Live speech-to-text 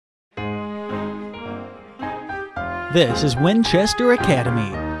This is Winchester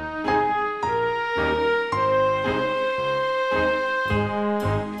Academy.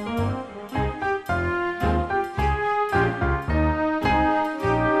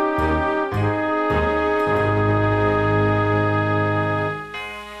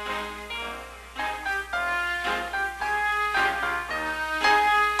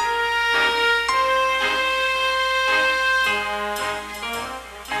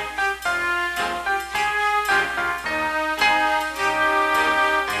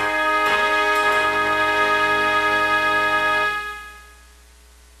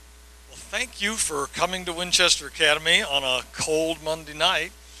 Thank you for coming to Winchester Academy on a cold Monday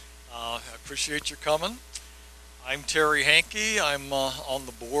night. I appreciate your coming. I'm Terry Hankey. I'm on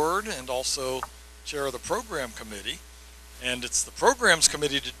the board and also chair of the program committee. And it's the programs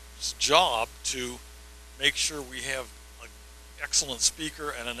committee's job to make sure we have an excellent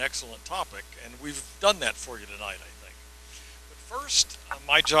speaker and an excellent topic. And we've done that for you tonight, I think. But first,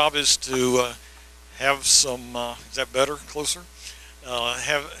 my job is to have some, is that better, closer?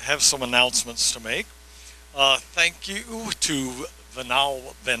 Have some announcements to make. Thank you to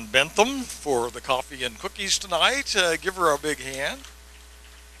Vanal Van Bentham for the coffee and cookies tonight. Give her a big hand.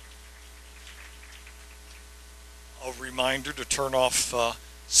 A reminder to turn off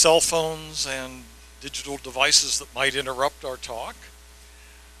cell phones and digital devices that might interrupt our talk.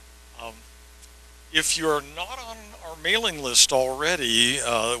 If you're not on our mailing list already,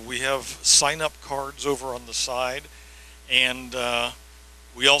 we have sign-up cards over on the side. And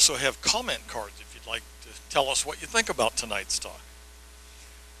we also have comment cards if you'd like to tell us what you think about tonight's talk.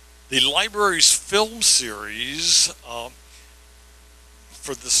 The library's film series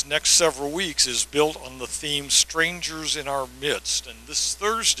for this next several weeks is built on the theme Strangers in Our Midst. And this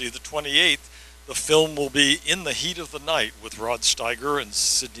Thursday, the 28th, the film will be In the Heat of the Night with Rod Steiger and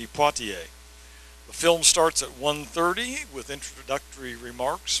Sidney Poitier. The film starts at 1:30 with introductory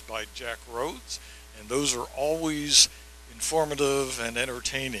remarks by Jack Rhodes, and those are always informative and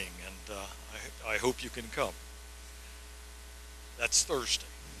entertaining, and I hope you can come. That's Thursday.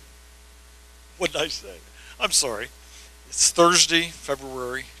 What did I say? I'm sorry. It's Thursday,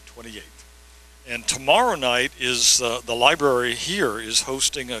 February 28th. And tomorrow night is the library here is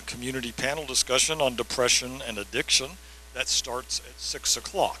hosting a community panel discussion on depression and addiction. That starts at 6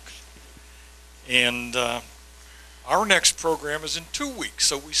 o'clock. And our next program is in 2 weeks,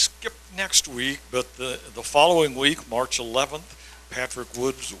 so we skipped next week, but the following week, March 11th, Patrick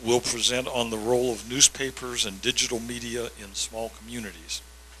Woods will present on the role of newspapers and digital media in small communities.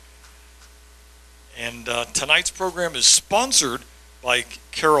 And tonight's program is sponsored by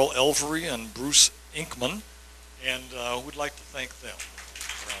Carol Elvery and Bruce Inkman, and we'd like to thank them.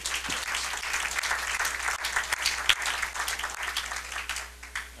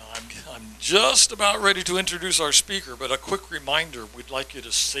 I'm just about ready to introduce our speaker, but a quick reminder, we'd like you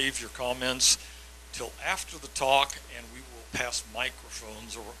to save your comments till after the talk, and we will pass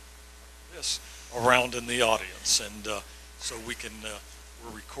microphones or this around in the audience. And so we can,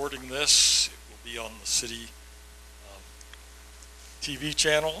 we're recording this, it will be on the city TV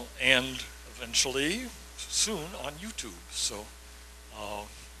channel and eventually soon on YouTube. So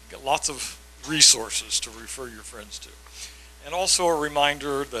get lots of resources to refer your friends to. And also a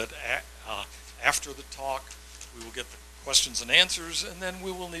reminder that after the talk, we will get the questions and answers, and then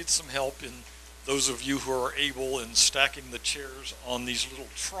we will need some help in those of you who are able in stacking the chairs on these little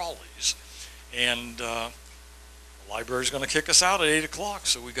trolleys. And the library's going to kick us out at 8 o'clock,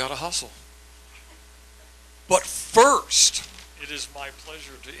 so we got to hustle. But first, it is my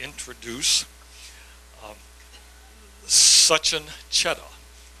pleasure to introduce Sachin Chedda,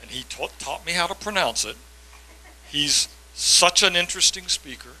 and he taught me how to pronounce it. He's such an interesting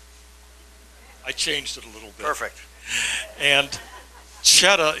speaker. I changed it a little bit. Perfect. And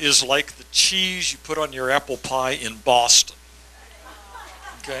cheddar is like the cheese you put on your apple pie in Boston.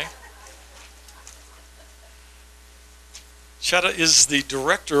 Okay? Cheddar is the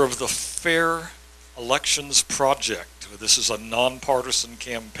director of the Fair Elections Project. This is a nonpartisan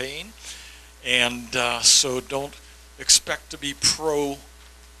campaign, and so don't expect to be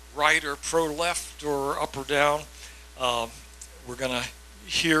pro-right or pro-left or up or down. We're going to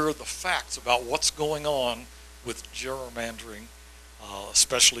hear the facts about what's going on with gerrymandering,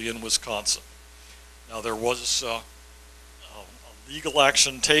 especially in Wisconsin. Now, there was a legal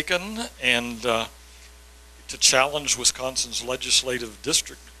action taken and to challenge Wisconsin's legislative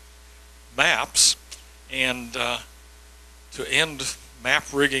district maps and to end map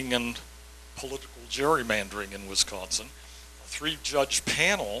rigging and political gerrymandering in Wisconsin. A 3-judge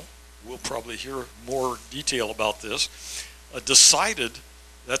panel, we'll probably hear more detail about this, decided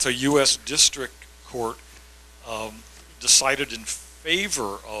that's a U.S. District Court, decided in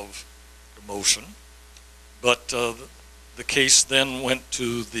favor of the motion, but the case then went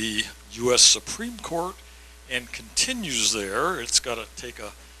to the U.S. Supreme Court and continues there. It's got to take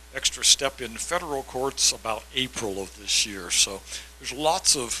a extra step in federal courts about April of this year. So there's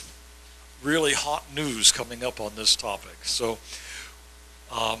lots of really hot news coming up on this topic. So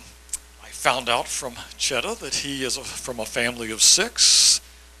I found out from Chetta that he is from a family of 6,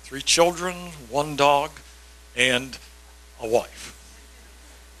 3 children, 1 dog, and a wife,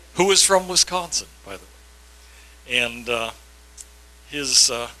 who is from Wisconsin, by the way. And his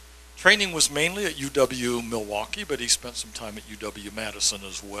training was mainly at UW-Milwaukee, but he spent some time at UW-Madison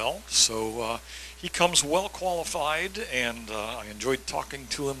as well. So he comes well qualified, and I enjoyed talking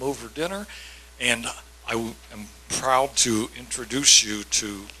to him over dinner. And I am proud to introduce you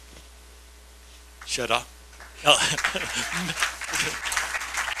to Chetta.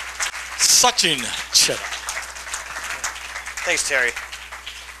 Sachin Chetta. Thanks, Terry.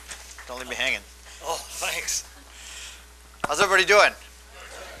 Don't leave me hanging. Oh, thanks. How's everybody doing?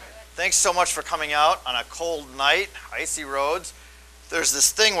 Thanks so much for coming out on a cold night, icy roads. There's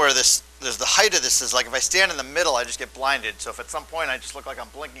this thing where there's the height of this is like if I stand in the middle, I just get blinded. So if at some point I just look like I'm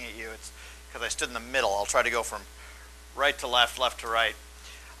blinking at you, it's because I stood in the middle. I'll try to go from right to left, left to right.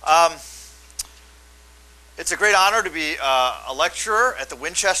 It's a great honor to be a lecturer at the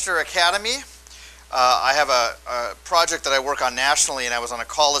Winchester Academy. I have a project that I work on nationally, and I was on a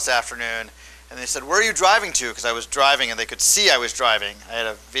call this afternoon, and they said, "Where are you driving to?" Because I was driving, and they could see I was driving. I had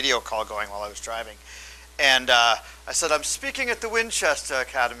a video call going while I was driving. And I said, "I'm speaking at the Winchester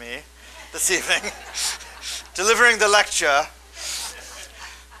Academy this evening, delivering the lecture."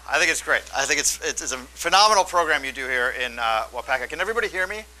 I think it's great. I think it's a phenomenal program you do here in Wapaka. Can everybody hear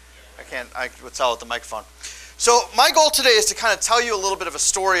me? I would tell with the microphone. So my goal today is to kind of tell you a little bit of a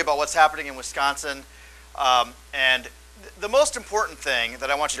story about what's happening in Wisconsin. And the most important thing that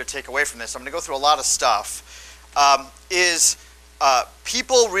I want you to take away from this, I'm going to go through a lot of stuff, is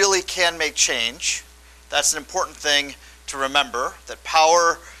people really can make change. That's an important thing to remember, that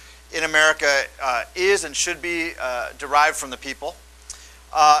power in America is and should be derived from the people.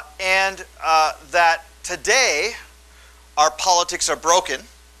 And that today our politics are broken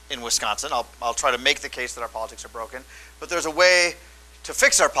in Wisconsin. I'll try to make the case that our politics are broken, but there's a way to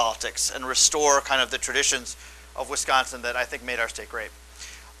fix our politics and restore kind of the traditions of Wisconsin that I think made our state great.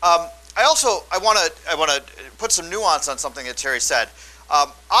 I want to put some nuance on something that Terry said.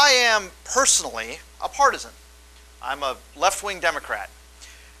 I am personally a partisan. I'm a left-wing Democrat.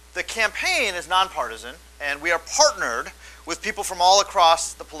 The campaign is nonpartisan, and we are partnered with people from all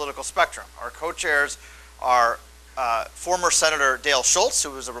across the political spectrum. Our co-chairs are former Senator Dale Schultz,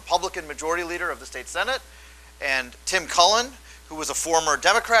 who was a Republican majority leader of the state Senate, and Tim Cullen, who was a former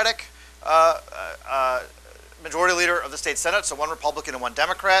Democratic majority leader of the state Senate, so 1 Republican and 1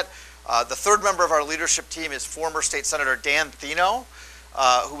 Democrat. The 3rd member of our leadership team is former State Senator Dan Thino,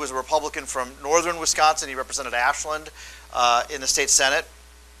 who was a Republican from northern Wisconsin. He represented Ashland in the state Senate.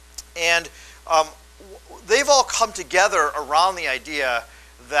 And they've all come together around the idea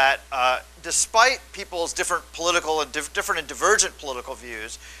that despite people's different political and different and divergent political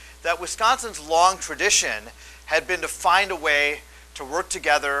views, that Wisconsin's long tradition had been to find a way to work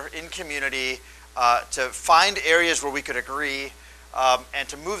together in community, to find areas where we could agree, and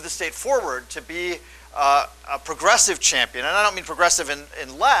to move the state forward to be a progressive champion. And I don't mean progressive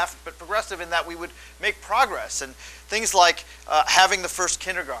in left, but progressive in that we would make progress. And things like having the first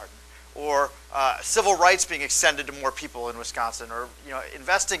kindergarten, or civil rights being extended to more people in Wisconsin, or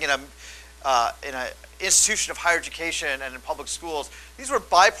investing in an institution of higher education and in public schools. These were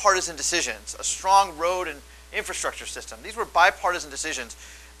bipartisan decisions. A strong road and infrastructure system. These were bipartisan decisions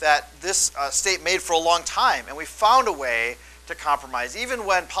that this state made for a long time, and we found a way to compromise, even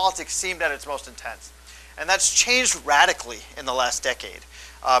when politics seemed at its most intense. And that's changed radically in the last decade.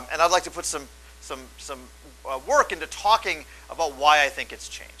 And I'd like to put some work into talking about why I think it's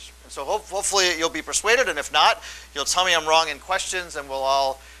changed. And so hopefully you'll be persuaded, and if not, you'll tell me I'm wrong in questions, and we'll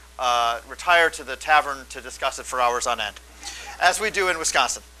all retire to the tavern to discuss it for hours on end, as we do in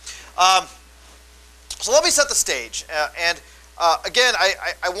Wisconsin. So let me set the stage. Again,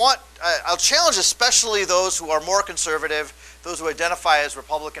 I'll challenge especially those who are more conservative, those who identify as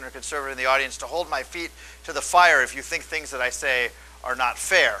Republican or conservative in the audience, to hold my feet to the fire if you think things that I say are not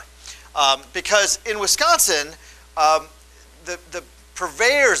fair. Because in Wisconsin, the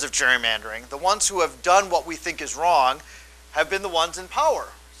purveyors of gerrymandering, the ones who have done what we think is wrong, have been the ones in power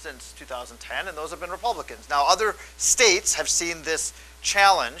since 2010, and those have been Republicans. Now, other states have seen this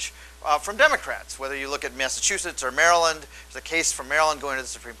challenge from Democrats. Whether you look at Massachusetts or Maryland, there's a case from Maryland going to the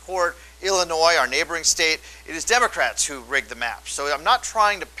Supreme Court. Illinois, our neighboring state, it is Democrats who rigged the maps. So I'm not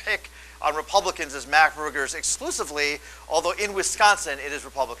trying to pick on Republicans as map riggers exclusively, although in Wisconsin it is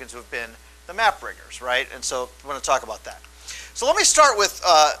Republicans who have been the map riggers, right? And so I want to talk about that. So let me start with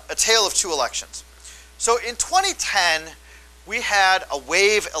a tale of two elections. So in 2010, we had a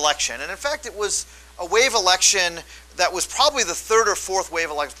wave election, and in fact it was a wave election that was probably the third or fourth wave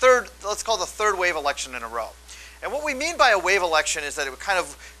election, let's call it the third wave election in a row. And what we mean by a wave election is that it kind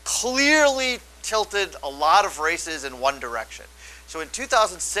of clearly tilted a lot of races in one direction. So in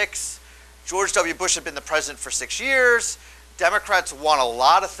 2006, George W. Bush had been the president for 6 years. Democrats won a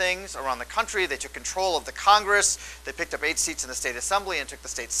lot of things around the country. They took control of the Congress. They picked up 8 seats in the state assembly and took the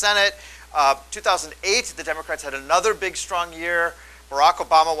state Senate. 2008, the Democrats had another big, strong year. Barack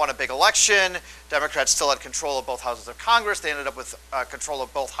Obama won a big election. Democrats still had control of both houses of Congress. They ended up with control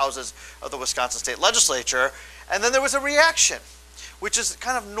of both houses of the Wisconsin state legislature. And then there was a reaction, which is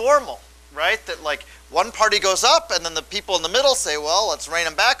kind of normal, right? That like one party goes up and then the people in the middle say, well, let's rein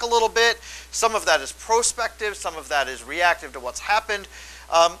them back a little bit. Some of that is prospective. Some of that is reactive to what's happened.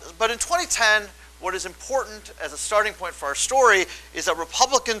 But in 2010, what is important as a starting point for our story is that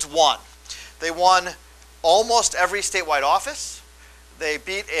Republicans won. They won almost every statewide office. They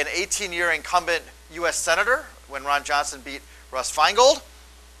beat an 18-year incumbent U.S. Senator when Ron Johnson beat Russ Feingold.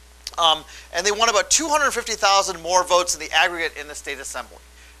 And they won about 250,000 more votes in the aggregate in the state assembly.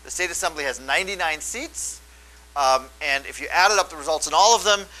 The state assembly has 99 seats. And if you added up the results in all of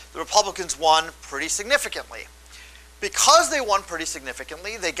them, the Republicans won pretty significantly. Because they won pretty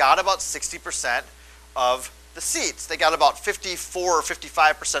significantly, they got about 60% of the seats. They got about 54 or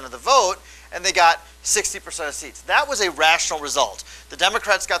 55% of the vote, and they got 60% of seats. That was a rational result. The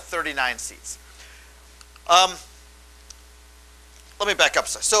Democrats got 39 seats. Let me back up.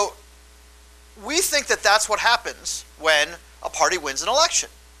 So we think that that's what happens when a party wins an election,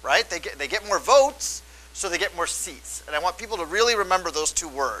 right? They get more votes, so they get more seats. And I want people to really remember those two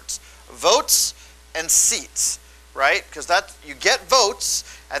words, votes and seats, right? Because that you get votes,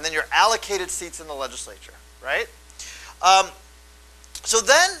 and then you're allocated seats in the legislature, right? So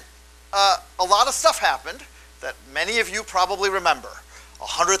then a lot of stuff happened that many of you probably remember.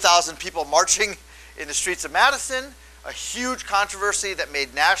 100,000 people marching in the streets of Madison, a huge controversy that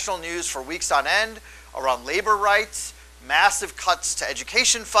made national news for weeks on end around labor rights, massive cuts to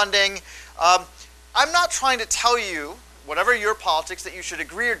education funding. I'm not trying to tell you, whatever your politics, that you should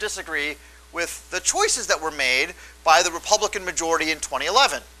agree or disagree with the choices that were made by the Republican majority in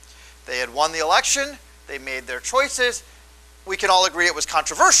 2011. They had won the election. They made their choices. We can all agree it was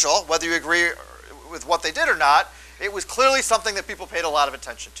controversial, whether you agree with what they did or not. It was clearly something that people paid a lot of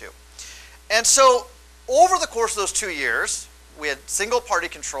attention to. And so over the course of those 2 years, we had single party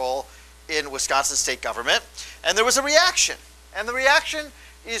control in Wisconsin state government, and there was a reaction. And the reaction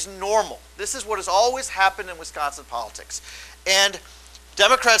is normal. This is what has always happened in Wisconsin politics. And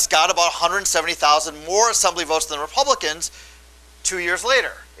Democrats got about 170,000 more assembly votes than Republicans 2 years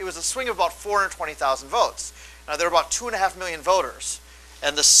later. It was a swing of about 420,000 votes. Now, there were about 2.5 million voters,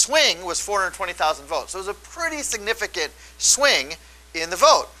 and the swing was 420,000 votes. So it was a pretty significant swing in the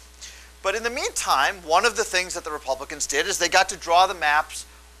vote. But in the meantime, one of the things that the Republicans did is they got to draw the maps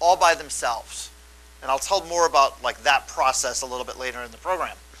all by themselves. And I'll tell more about like that process a little bit later in the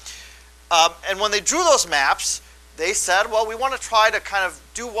program. And when they drew those maps, they said, well, we want to try to kind of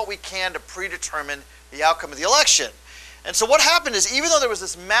do what we can to predetermine the outcome of the election. And so what happened is, even though there was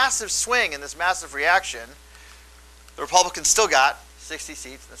this massive swing and this massive reaction, the Republicans still got 60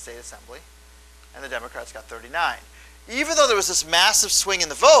 seats in the state assembly, and the Democrats got 39. Even though there was this massive swing in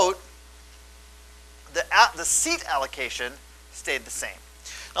the vote, the seat allocation stayed the same.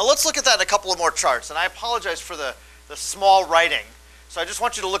 Now let's look at that in a couple of more charts, and I apologize for the small writing. So I just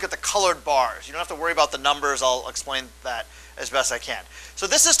want you to look at the colored bars. You don't have to worry about the numbers. I'll explain that as best I can. So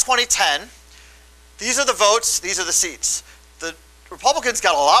this is 2010. These are the votes. These are the seats. The Republicans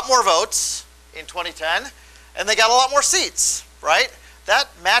got a lot more votes in 2010, and they got a lot more seats, right? That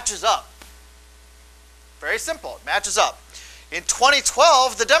matches up. Very simple. It matches up. In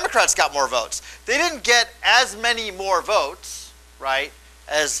 2012, the Democrats got more votes. They didn't get as many more votes, right,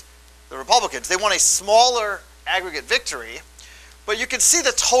 as the Republicans. They won a smaller aggregate victory, but you can see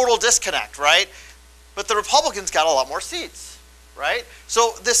the total disconnect, right? But the Republicans got a lot more seats, right?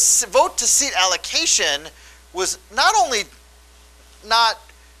 So this vote to seat allocation was not only not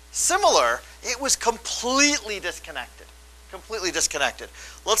similar, it was completely disconnected. Completely disconnected.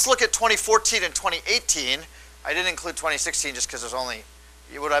 Let's look at 2014 and 2018. I didn't include 2016 just because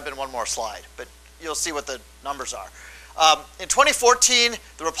it would have been one more slide, but you'll see what the numbers are. In 2014,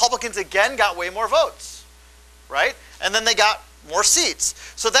 the Republicans again got way more votes, right? And then they got more seats.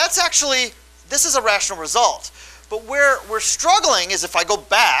 So that's actually, this is a rational result. But where we're struggling is if I go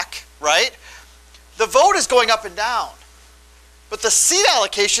back, right? The vote is going up and down. But the seat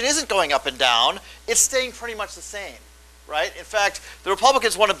allocation isn't going up and down. It's staying pretty much the same, right? In fact, the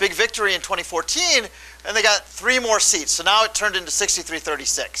Republicans won a big victory in 2014, and they got 3 more seats. So now it turned into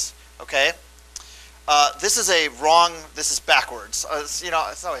 63-36, okay? This is backwards.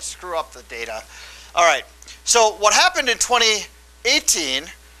 That's how I screw up the data. All right, so what happened in 2018,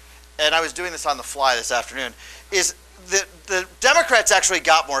 and I was doing this on the fly this afternoon, is the Democrats actually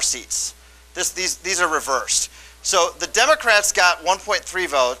got more seats. These are reversed. So the Democrats got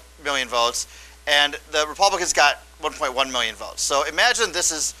 1.3 million votes, and the Republicans got 1.1 million votes. So imagine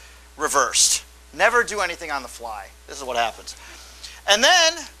this is reversed. Never do anything on the fly. This is what happens. And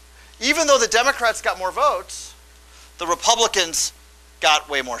then, even though the Democrats got more votes, the Republicans got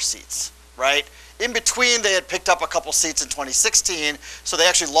way more seats, right? In between, they had picked up a couple seats in 2016, so they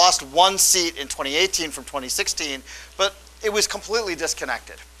actually lost 1 seat in 2018 from 2016, but it was completely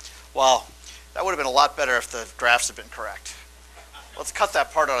disconnected. Well, that would have been a lot better if the graphs had been correct. Let's cut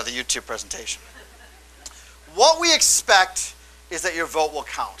that part out of the YouTube presentation. What we expect is that your vote will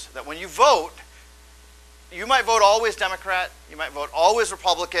count, that when you vote, you might vote always Democrat, you might vote always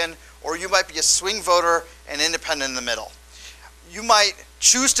Republican, or you might be a swing voter and independent in the middle. You might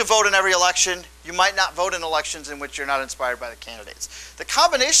choose to vote in every election. You might not vote in elections in which you're not inspired by the candidates. The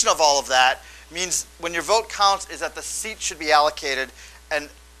combination of all of that means when your vote counts is that the seat should be allocated, and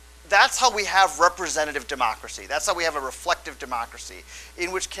that's how we have representative democracy. That's how we have a reflective democracy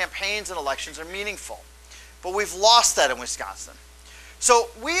in which campaigns and elections are meaningful. But we've lost that in Wisconsin. So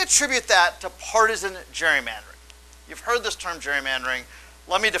we attribute that to partisan gerrymandering. You've heard this term gerrymandering.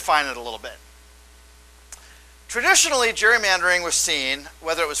 Let me define it a little bit. Traditionally, gerrymandering was seen,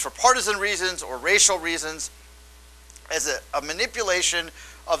 whether it was for partisan reasons or racial reasons, as a manipulation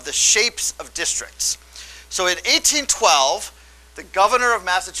of the shapes of districts. So in 1812, the governor of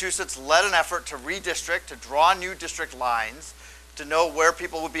Massachusetts led an effort to redistrict, to draw new district lines, to know where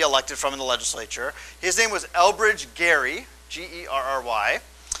people would be elected from in the legislature. His name was Elbridge Gerry, G-E-R-R-Y,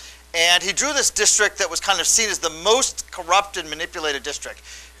 and he drew this district that was kind of seen as the most corrupt and manipulated district,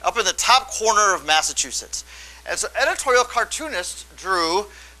 up in the top corner of Massachusetts. And so editorial cartoonists drew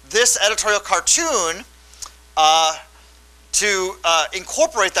this editorial cartoon to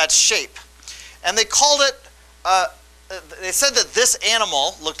incorporate that shape. And they called it, they said that this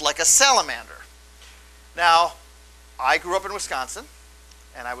animal looked like a salamander. Now, I grew up in Wisconsin,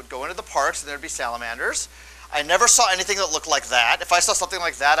 and I would go into the parks and there'd be salamanders. I never saw anything that looked like that. If I saw something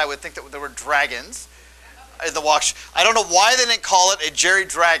like that, I would think that there were dragons in the wash. I don't know why they didn't call it a Jerry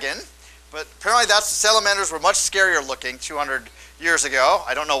Dragon, but apparently salamanders were much scarier looking 200 years ago.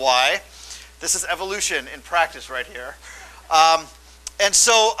 I don't know why. This is evolution in practice right here. And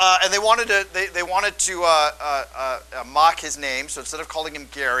so, and they wanted to mock his name. So instead of calling him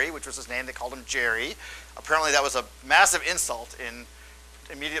Gary, which was his name, they called him Jerry. Apparently that was a massive insult in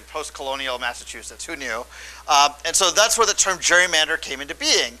immediate post-colonial Massachusetts. Who knew? And so that's where the term gerrymander came into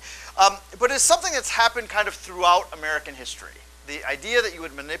being. But it's something that's happened kind of throughout American history. The idea that you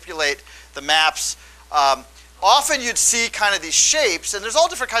would manipulate the maps. Often you'd see kind of these shapes, and there's all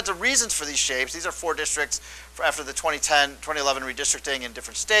different kinds of reasons for these shapes. These are 4 districts after the 2011 redistricting in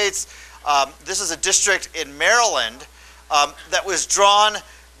different states. This is a district in Maryland that was drawn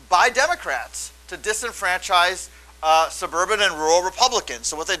by Democrats to disenfranchise suburban and rural Republicans.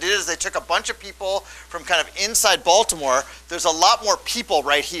 So what they did is they took a bunch of people from kind of inside Baltimore. There's a lot more people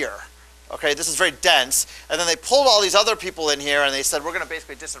right here. Okay, this is very dense. And then they pulled all these other people in here and they said, we're going to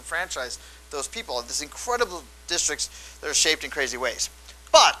basically disenfranchise those people. These incredible districts that are shaped in crazy ways.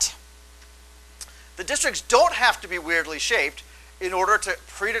 But the districts don't have to be weirdly shaped in order to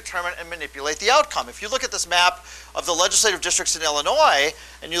predetermine and manipulate the outcome. If you look at this map of the legislative districts in Illinois,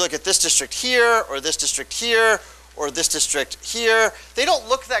 and you look at this district here, or this district here, or this district here, they don't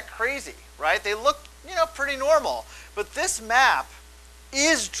look that crazy, right? They look, pretty normal. But this map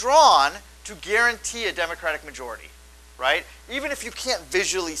is drawn to guarantee a Democratic majority, right? Even if you can't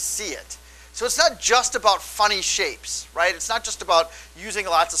visually see it. So it's not just about funny shapes, right? It's not just about using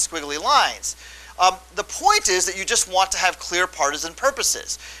lots of squiggly lines. The point is that you just want to have clear partisan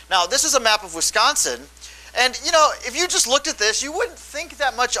purposes. Now, this is a map of Wisconsin, and if you just looked at this, you wouldn't think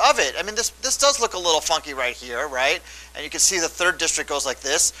that much of it. I mean, this does look a little funky right here, right? And you can see the 3rd district goes like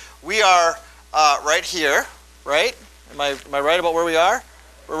this. We are right here, right? Am I right about where we are?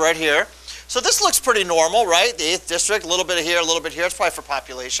 We're right here. So this looks pretty normal, right? The 8th district, a little bit of here, a little bit here. It's probably for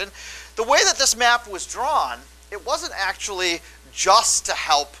population. The way that this map was drawn it wasn't actually just to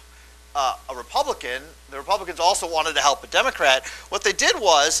help a Republican. The Republicans also wanted to help a Democrat. What they did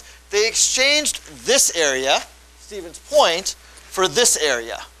was they exchanged this area, Stevens Point, for this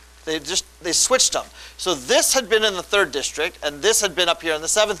area. They switched them. So this had been in the 3rd district, and this had been up here in the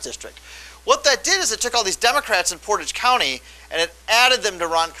 7th district. What that did is it took all these Democrats in Portage County and it added them to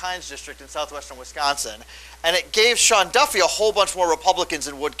Ron Kine's district in southwestern Wisconsin. And it gave Sean Duffy a whole bunch more Republicans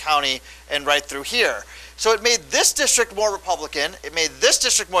in Wood County and right through here. So it made this district more Republican, it made this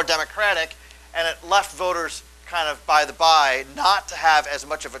district more Democratic, and it left voters kind of by the by not to have as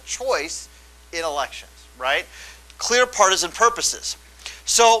much of a choice in elections, right? Clear partisan purposes.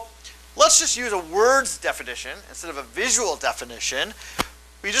 So let's just use a words definition instead of a visual definition.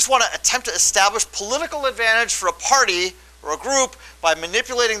 We just want to attempt to establish political advantage for a party or a group by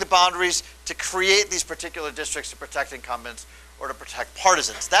manipulating the boundaries to create these particular districts to protect incumbents or to protect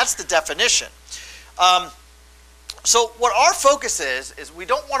partisans. That's the definition. So what our focus is we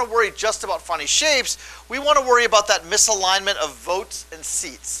don't want to worry just about funny shapes. We want to worry about that misalignment of votes and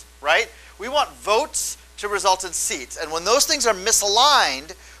seats, right? We want votes to result in seats. And when those things are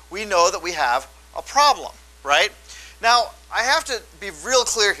misaligned, we know that we have a problem, right? Now, I have to be real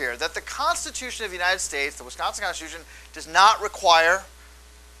clear here that the Constitution of the United States, the Wisconsin Constitution, does not require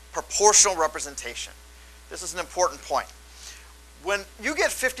proportional representation. This is an important point. When you get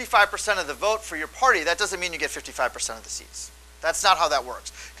 55% of the vote for your party, that doesn't mean you get 55% of the seats. That's not how that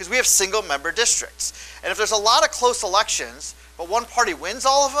works, because we have single-member districts. And if there's a lot of close elections, but one party wins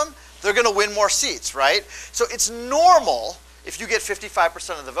all of them, they're going to win more seats, right? So it's normal, if you get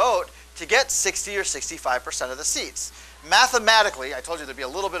 55% of the vote, to get 60 or 65% of the seats. Mathematically, I told you there'd be a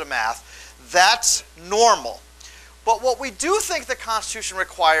little bit of math, that's normal. But what we do think the Constitution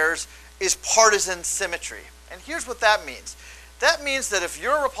requires is partisan symmetry. And here's what that means. That means that if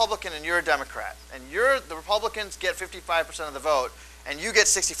you're a Republican and you're a Democrat, and the Republicans get 55% of the vote, and you get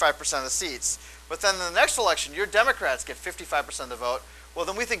 65% of the seats, but then in the next election, your Democrats get 55% of the vote, well,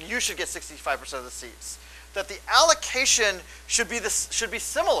 then we think you should get 65% of the seats. That the allocation should be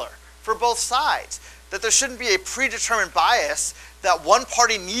similar for both sides. That there shouldn't be a predetermined bias that one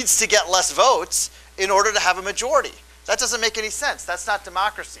party needs to get less votes in order to have a majority. That doesn't make any sense. That's not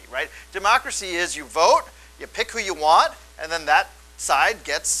democracy, right? Democracy is you vote, you pick who you want, and then that side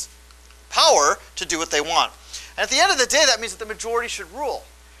gets power to do what they want. And at the end of the day, that means that the majority should rule.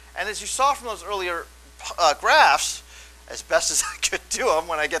 And as you saw from those earlier graphs, as best as I could do them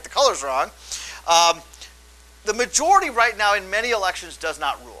when I get the colors wrong, the majority right now in many elections does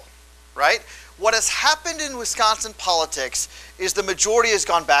not rule, right? What has happened in Wisconsin politics is the majority has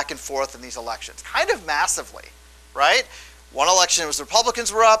gone back and forth in these elections, kind of massively, right? One election was the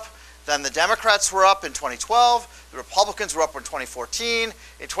Republicans were up, then the Democrats were up in 2012, the Republicans were up in 2014,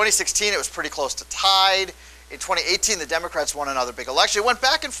 in 2016 it was pretty close to tied, in 2018 the Democrats won another big election. It went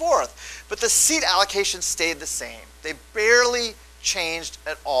back and forth, but the seat allocation stayed the same. They barely changed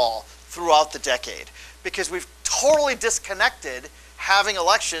at all throughout the decade because we've totally disconnected having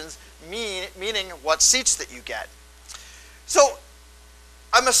elections meaning what seats that you get. So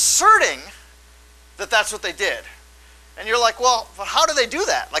I'm asserting that that's what they did. And you're like, well, how do they do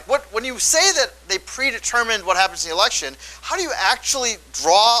that? Like, when you say that they predetermined what happens in the election, how do you actually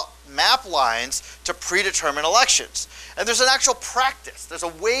draw map lines to predetermine elections? And there's an actual practice. There's a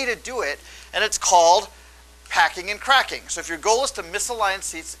way to do it, and it's called packing and cracking. So if your goal is to misalign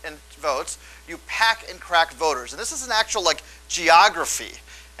seats and votes, you pack and crack voters. And this is an actual geography.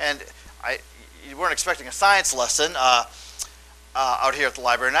 And you weren't expecting a science lesson out here at the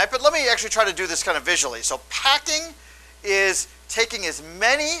library tonight, but let me actually try to do this kind of visually. So packing is taking as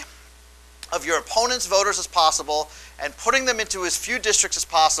many of your opponent's voters as possible and putting them into as few districts as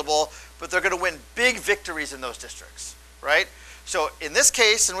possible, but they're going to win big victories in those districts, right? So in this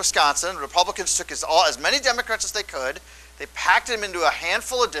case, in Wisconsin, Republicans took as many Democrats as they could. They packed them into a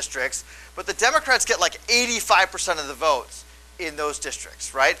handful of districts, but the Democrats get like 85% of the votes in those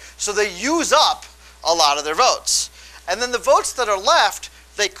districts, right? So they use up a lot of their votes. And then the votes that are left,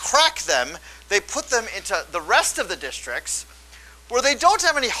 they crack them, they put them into the rest of the districts where they don't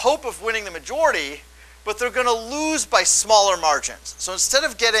have any hope of winning the majority, but they're going to lose by smaller margins. So instead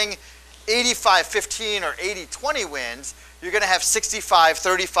of getting 85-15 or 80-20 wins, you're going to have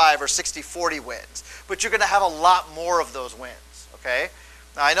 65-35 or 60-40 wins. But you're going to have a lot more of those wins, okay?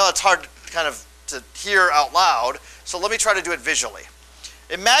 Now I know it's hard to hear out loud, so let me try to do it visually.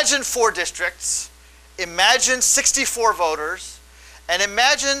 Imagine 4 districts, imagine 64 voters, and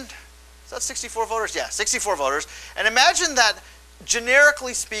imagine, is that 64 voters? Yeah, 64 voters. And imagine that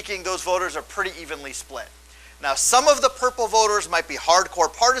generically speaking, those voters are pretty evenly split. Now, some of the purple voters might be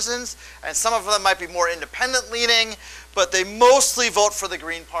hardcore partisans, and some of them might be more independent leaning, but they mostly vote for the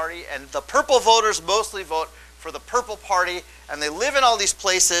Green Party, and the purple voters mostly vote for the Purple Party, and they live in all these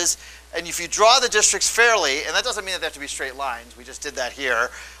places. And if you draw the districts fairly, and that doesn't mean that they have to be straight lines, we just did that here.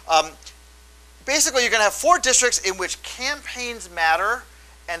 Basically, you're going to have 4 districts in which campaigns matter,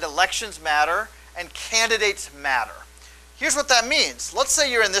 and elections matter, and candidates matter. Here's what that means. Let's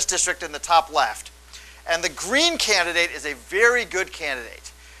say you're in this district in the top left, and the Green candidate is a very good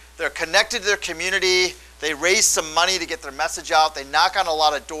candidate. They're connected to their community. They raise some money to get their message out. They knock on a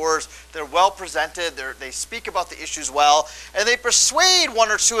lot of doors. They're well presented. They speak about the issues well. And they persuade 1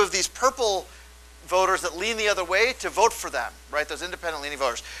 or 2 of these purple voters that lean the other way to vote for them, right? Those independent leaning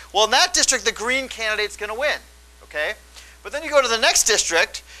voters. Well, in that district, the Green candidate's going to win, okay? But then you go to the next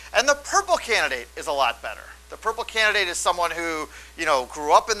district, and the purple candidate is a lot better. The purple candidate is someone who,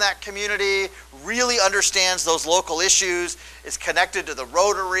 grew up in that community, really understands those local issues, is connected to the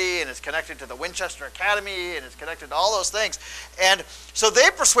Rotary, and is connected to the Winchester Academy, and is connected to all those things. And so they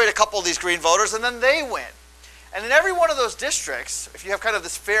persuade a couple of these Green voters, and then they win. And in every one of those districts, if you have kind of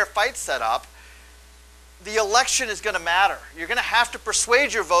this fair fight set up, the election is going to matter. You're going to have to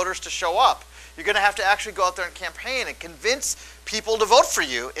persuade your voters to show up. You're going to have to actually go out there and campaign and convince people to vote for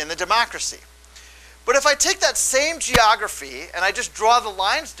you in the democracy. But if I take that same geography and I just draw the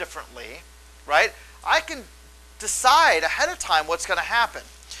lines differently, right, I can decide ahead of time what's going to happen.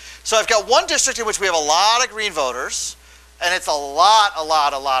 So I've got one district in which we have a lot of Green voters, and it's a lot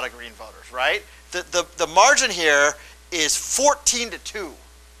of Green voters, right? The margin here is 14-2.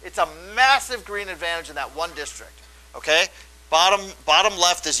 It's a massive Green advantage in that one district, okay? Bottom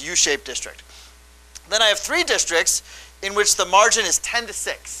left is U-shaped district. Then I have 3 districts in which the margin is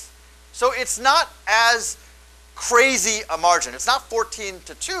 10-6. So it's not as crazy a margin. It's not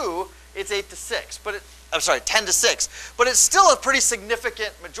 14-2, it's 8-6. I'm sorry, 10-6. But it's still a pretty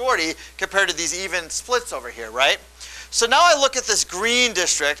significant majority compared to these even splits over here, right? So now I look at this Green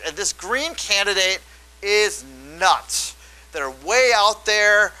district, and this Green candidate is nuts. They're way out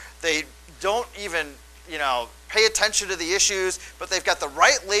there. They don't even, pay attention to the issues, but they've got the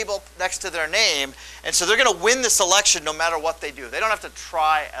right label next to their name, and so they're going to win this election no matter what they do. They don't have to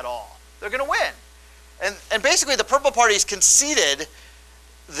try at all. They're going to win. And basically the Purple Party's conceded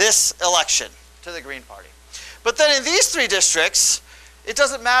this election to the Green Party. But then in these 3 districts, it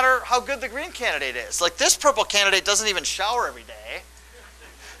doesn't matter how good the Green candidate is. Like, this Purple candidate doesn't even shower every day.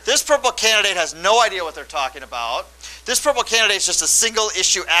 This Purple candidate has no idea what they're talking about. This Purple candidate is just a single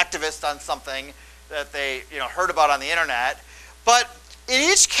issue activist on something that they heard about on the internet. But in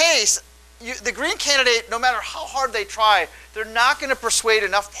each case, the Green candidate, no matter how hard they try, they're not going to persuade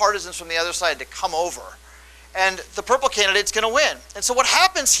enough partisans from the other side to come over. And the Purple candidate's going to win. And so what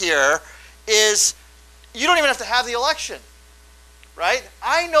happens here is you don't even have to have the election, right?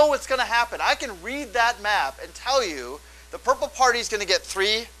 I know what's going to happen. I can read that map and tell you the Purple Party is going to get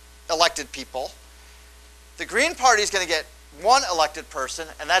 3 elected people. The Green Party is going to get 1 elected person,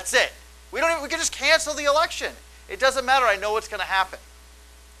 and that's it. We can just cancel the election. It doesn't matter. I know what's going to happen.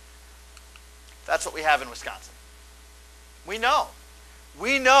 That's what we have in Wisconsin. We know.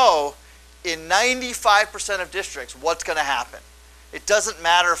 We know in 95% of districts what's going to happen. It doesn't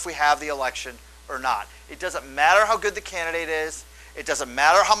matter if we have the election or not. It doesn't matter how good the candidate is. It doesn't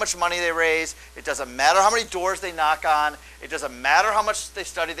matter how much money they raise. It doesn't matter how many doors they knock on. It doesn't matter how much they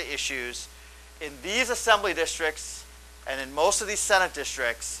study the issues. In these assembly districts and in most of these Senate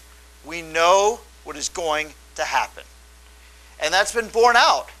districts, we know what is going to happen. And that's been borne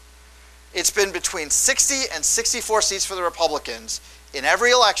out. It's been between 60 and 64 seats for the Republicans in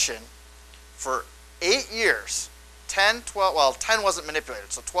every election for 8 years. 10, 12, well, 10 wasn't manipulated,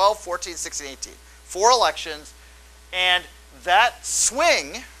 so 12, 14, 16, 18. 4 elections, and that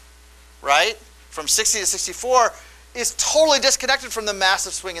swing, right, from 60 to 64 is totally disconnected from the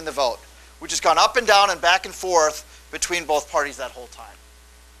massive swing in the vote, which has gone up and down and back and forth between both parties that whole time.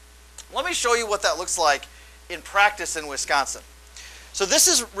 Let me show you what that looks like in practice in Wisconsin. So this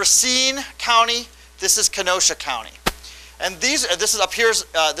is Racine County, this is Kenosha County. And this is up here,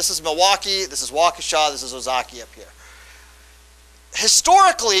 this is Milwaukee, this is Waukesha, this is Ozaukee up here.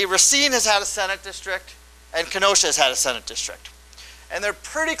 Historically, Racine has had a Senate district, and Kenosha has had a Senate district. And they're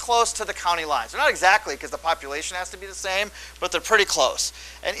pretty close to the county lines. They're not exactly, because the population has to be the same, but they're pretty close.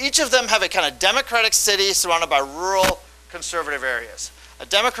 And each of them have a kind of democratic city surrounded by rural conservative areas. A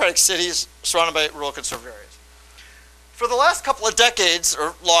democratic city is surrounded by rural conservative areas. For the last couple of decades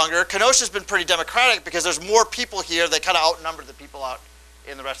or longer, Kenosha's been pretty democratic because there's more people here that kind of outnumber the people out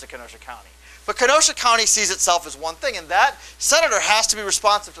in the rest of Kenosha County. But Kenosha County sees itself as one thing, and that senator has to be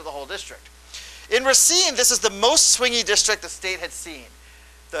responsive to the whole district. In Racine, this is the most swingy district the state had seen.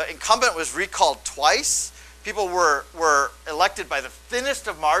 The incumbent was recalled twice. People were elected by the thinnest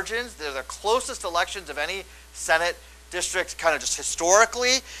of margins. They're the closest elections of any Senate district kind of just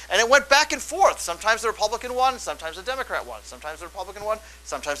historically, and it went back and forth. Sometimes the Republican won, sometimes the Democrat won. Sometimes the Republican won,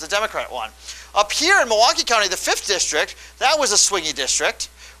 sometimes the Democrat won. Up here in Milwaukee County, the 5th district, that was a swingy district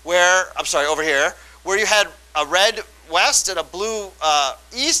where, I'm sorry, over here, where you had a red west and a blue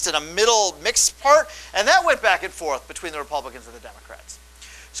east and a middle mixed part, and that went back and forth between the Republicans and the Democrats.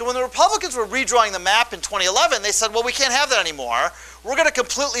 So when the Republicans were redrawing the map in 2011, they said, well, we can't have that anymore. We're going to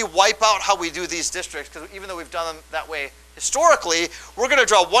completely wipe out how we do these districts, because even though we've done them that way historically, we're going to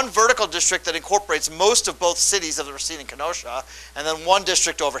draw one vertical district that incorporates most of both cities of the Racine and Kenosha, and then one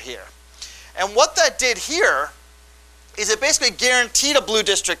district over here. And what that did here is it basically guaranteed a blue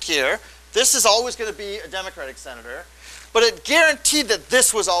district here. This is always going to be a Democratic senator, but it guaranteed that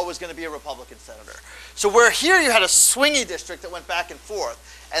this was always going to be a Republican senator. So where here you had a swingy district that went back and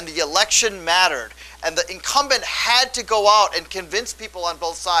forth, and the election mattered, and the incumbent had to go out and convince people on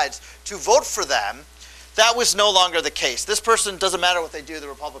both sides to vote for them, that was no longer the case. This person, doesn't matter what they do, the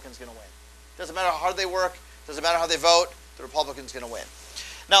Republican's going to win. Doesn't matter how hard they work, doesn't matter how they vote, the Republican's going to win.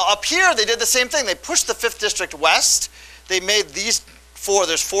 Now up here, they did the same thing. They pushed the 5th district west. They made these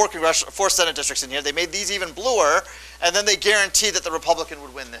there's four Senate districts in here. They made these even bluer, and then they guaranteed that the Republican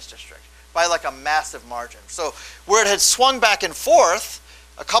would win this district by like a massive margin. So where it had swung back and forth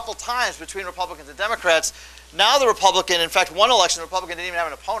a couple times between Republicans and Democrats, now the Republican, in fact, one election, the Republican didn't even have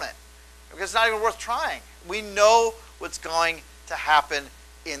an opponent, because it's not even worth trying. We know what's going to happen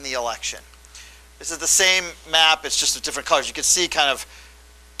in the election. This is the same map, it's just with different colors. You can see kind of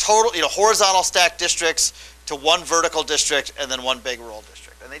total, horizontal stacked districts to one vertical district and then one big rural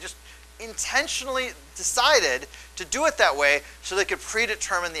district. And they just intentionally decided to do it that way so they could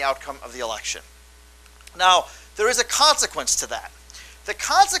predetermine the outcome of the election. Now, there is a consequence to that. The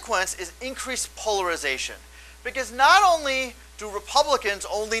consequence is increased polarization, because not only do Republicans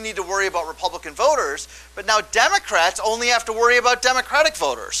only need to worry about Republican voters, but now Democrats only have to worry about Democratic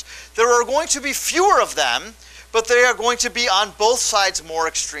voters. There are going to be fewer of them, but they are going to be on both sides more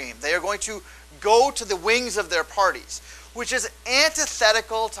extreme. They are going to go to the wings of their parties, which is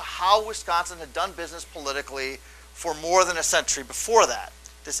antithetical to how Wisconsin had done business politically for more than a century before that,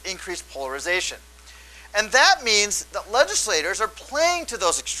 this increased polarization. And that means that legislators are playing to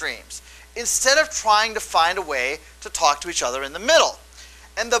those extremes instead of trying to find a way to talk to each other in the middle.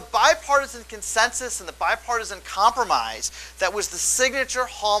 And the bipartisan consensus and the bipartisan compromise that was the signature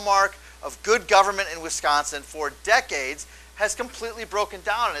hallmark of good government in Wisconsin for decades has completely broken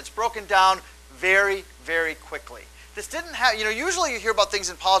down, and it's broken down very, very quickly. This didn't have, usually you hear about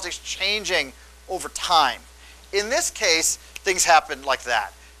things in politics changing over time. In this case, things happened like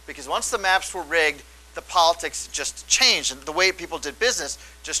that, because once the maps were rigged, the politics just changed, and the way people did business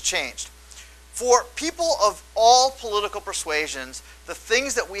just changed. For people of all political persuasions, the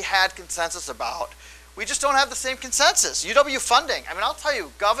things that we had consensus about, we just don't have the same consensus. UW funding, I'll tell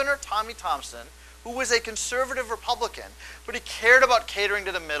you, Governor Tommy Thompson, who was a conservative Republican, but he cared about catering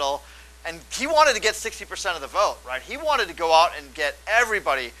to the middle, and he wanted to get 60% of the vote, right? He wanted to go out and get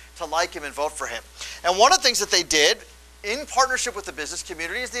everybody to like him and vote for him. And one of the things that they did in partnership with the business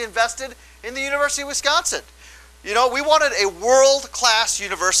community is they invested in the University of Wisconsin. We wanted a world-class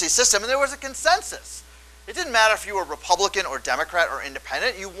university system, and there was a consensus. It didn't matter if you were Republican or Democrat or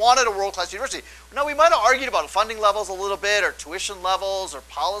independent, you wanted a world-class university. Now, we might have argued about funding levels a little bit, or tuition levels, or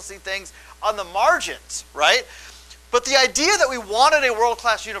policy things on the margins, right? But the idea that we wanted a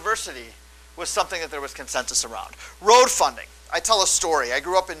world-class university was something that there was consensus around. Road funding. I tell a story. I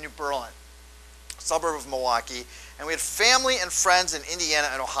grew up in New Berlin, a suburb of Milwaukee, and we had family and friends in Indiana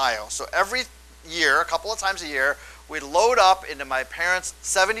and Ohio. So every year, a couple of times a year, we'd load up into my parents'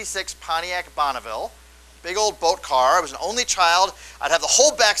 76 Pontiac Bonneville, big old boat car. I was an only child. I'd have the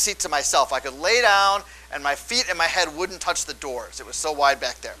whole back seat to myself. I could lay down, and my feet and my head wouldn't touch the doors. It was so wide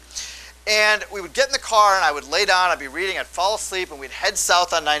back there. And we would get in the car, and I would lay down, I'd be reading, I'd fall asleep, and we'd head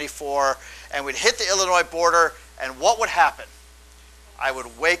south on 94, and we'd hit the Illinois border, and what would happen? I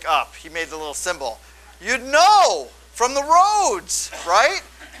would wake up. He made the little symbol. You'd know from the roads, right?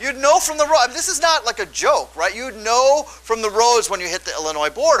 You'd know from the road. This is not like a joke, right? You'd know from the roads when you hit the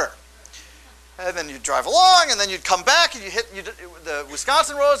Illinois border. And then you'd drive along, and then you'd come back, and you'd hit the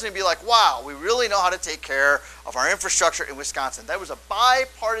Wisconsin roads, and you'd be like, wow, we really know how to take care of our infrastructure in Wisconsin. That was a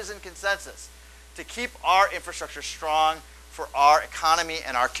bipartisan consensus to keep our infrastructure strong for our economy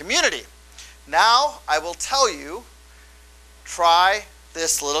and our community. Now, I will tell you, try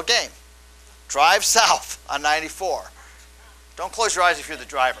this little game. Drive south on 94. Don't close your eyes if you're the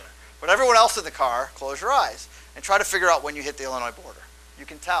driver. But everyone else in the car, close your eyes and try to figure out when you hit the Illinois border. You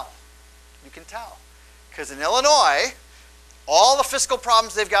can tell. You can tell. Because in Illinois, all the fiscal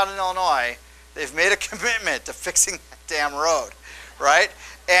problems they've got in Illinois, they've made a commitment to fixing that damn road, right?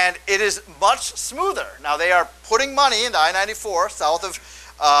 And it is much smoother. Now, they are putting money into I-94 south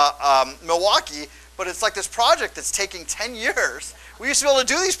of Milwaukee, but it's like this project that's taking 10 years. We used to be able to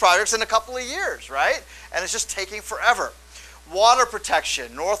do these projects in a couple of years, right? And it's just taking forever. Water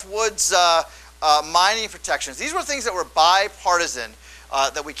protection, Northwoods mining protections. These were things that were bipartisan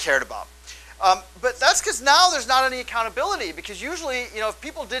that we cared about. But that's because now there's not any accountability, because usually, if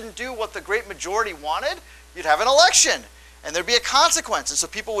people didn't do what the great majority wanted, you'd have an election and there'd be a consequence. And so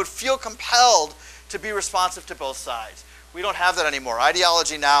people would feel compelled to be responsive to both sides. We don't have that anymore.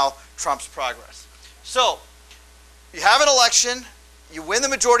 Ideology now trumps progress. So you have an election, you win the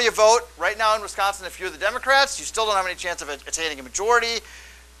majority of vote. Right now in Wisconsin, if you're the Democrats, you still don't have any chance of attaining a majority.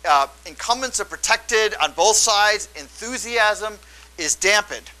 Incumbents are protected on both sides. Enthusiasm is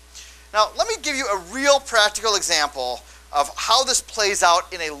dampened. Now, let me give you a real practical example of how this plays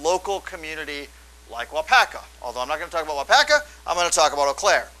out in a local community like Waupaca. Although I'm not going to talk about Waupaca, I'm going to talk about Eau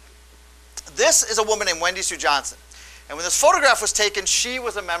Claire. This is a woman named Wendy Sue Johnson. And when this photograph was taken, she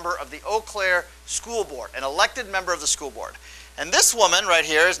was a member of the Eau Claire School Board, an elected member of the school board. And this woman right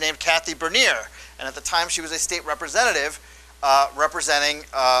here is named Kathy Bernier. And at the time, she was a state representative representing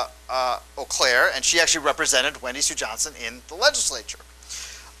Eau Claire, and she actually represented Wendy Sue Johnson in the legislature.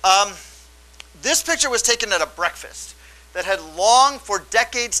 This picture was taken at a breakfast that had long, for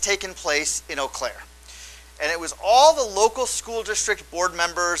decades, taken place in Eau Claire. And it was all the local school district board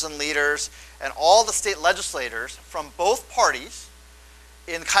members and leaders and all the state legislators from both parties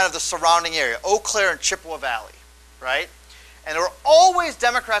in kind of the surrounding area, Eau Claire and Chippewa Valley, right? And there were always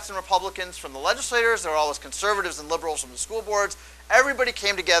Democrats and Republicans from the legislators. There were always conservatives and liberals from the school boards. Everybody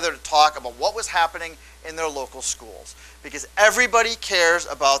came together to talk about what was happening in their local schools, because everybody cares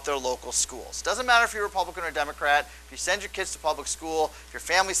about their local schools. Doesn't matter if you're Republican or Democrat, if you send your kids to public school, if your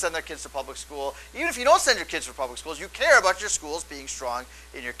family send their kids to public school, even if you don't send your kids to public schools, you care about your schools being strong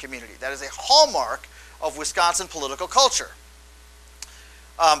in your community. That is a hallmark of Wisconsin political culture.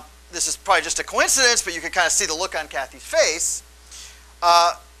 This is probably just a coincidence, but you can kind of see the look on Kathy's face.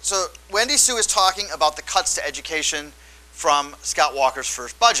 So Wendy Sue is talking about the cuts to education from Scott Walker's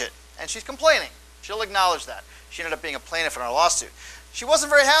first budget, and she's complaining. She'll acknowledge that. She ended up being a plaintiff in our lawsuit. She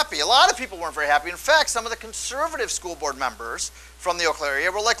wasn't very happy. A lot of people weren't very happy. In fact, some of the conservative school board members from the Eau Claire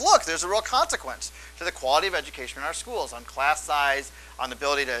area were like, look, there's a real consequence to the quality of education in our schools, on class size, on the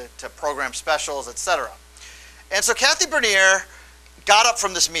ability to program specials, etc. And so Kathy Bernier got up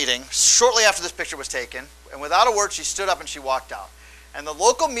from this meeting shortly after this picture was taken, and without a word, she stood up and she walked out. And the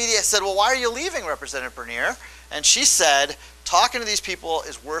local media said, well, why are you leaving, Representative Bernier? And she said, talking to these people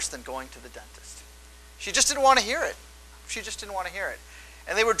is worse than going to the dentist. She just didn't want to hear it. She just didn't want to hear it.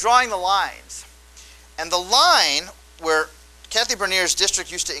 And they were drawing the lines. And the line where Kathy Bernier's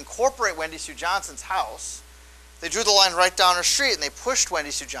district used to incorporate Wendy Sue Johnson's house, they drew the line right down her street, and they pushed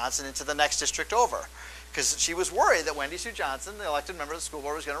Wendy Sue Johnson into the next district over, because she was worried that Wendy Sue Johnson, the elected member of the school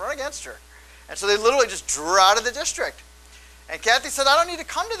board, was going to run against her. And so they literally just drew her out of the district. And Kathy said, I don't need to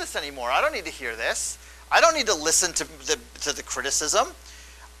come to this anymore. I don't need to hear this. I don't need to listen to the criticism.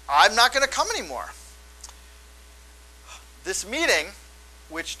 I'm not going to come anymore. This meeting,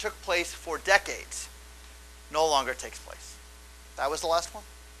 which took place for decades, no longer takes place. That was the last one.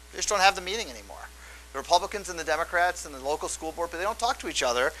 They just don't have the meeting anymore. The Republicans and the Democrats and the local school board, but they don't talk to each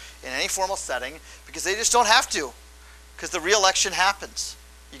other in any formal setting because they just don't have to, because the re-election happens.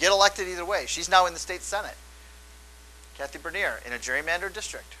 You get elected either way. She's now in the state Senate, Kathy Bernier, in a gerrymandered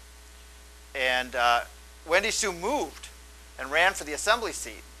district. And Wendy Sue moved and ran for the assembly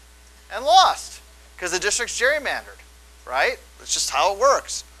seat and lost because the district's gerrymandered, right? It's just how it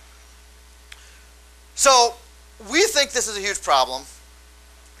works. So we think this is a huge problem.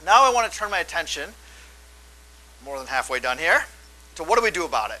 Now I want to turn my attention, more than halfway done here, to what do we do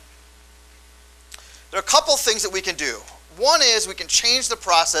about it? There are a couple things that we can do. One is we can change the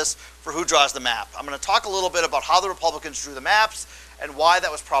process for who draws the map. I'm going to talk a little bit about how the Republicans drew the maps and why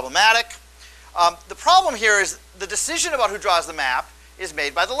that was problematic. The problem here is the decision about who draws the map is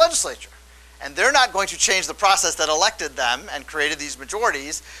made by the legislature. And they're not going to change the process that elected them and created these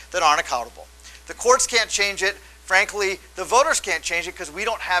majorities that aren't accountable. The courts can't change it. Frankly, the voters can't change it because we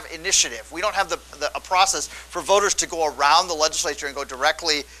don't have initiative. We don't have a process for voters to go around the legislature and go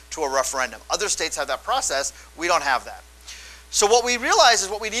directly to a referendum. Other states have that process. We don't have that. So what we realized is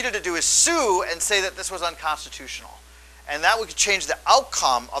what we needed to do is sue and say that this was unconstitutional. And that we could change the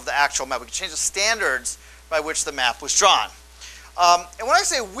outcome of the actual map. We could change the standards by which the map was drawn. And when I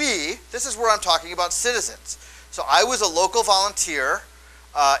say we, this is where I'm talking about citizens. So I was a local volunteer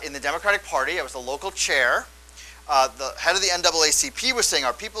in the Democratic Party. I was the local chair. The head of the NAACP was saying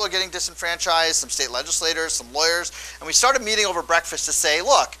our people are getting disenfranchised, some state legislators, some lawyers, and we started meeting over breakfast to say,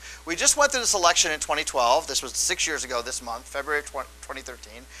 look, we just went through this election in 2012. This was 6 years ago this month, February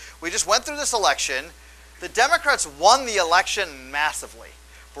 2013. We just went through this election. The Democrats won the election massively.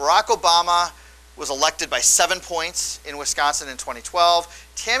 Barack Obama was elected by 7 points in Wisconsin in 2012.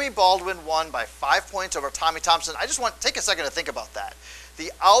 Tammy Baldwin won by 5 points over Tommy Thompson. I just want to take a second to think about that.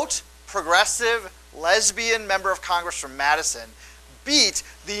 The out-progressive lesbian member of Congress from Madison beat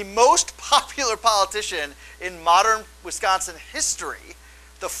the most popular politician in modern Wisconsin history,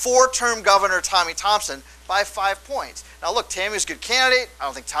 the 4-term governor Tommy Thompson, by 5 points. Now look, Tammy's a good candidate. I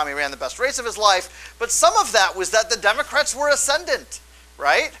don't think Tommy ran the best race of his life, but some of that was that the Democrats were ascendant,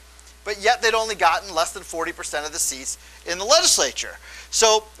 right? But yet they'd only gotten less than 40% of the seats in the legislature.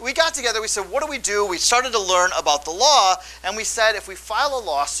 So we got together, we said, what do? We started to learn about the law, and we said if we file a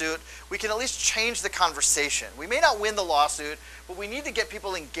lawsuit, we can at least change the conversation. We may not win the lawsuit, but we need to get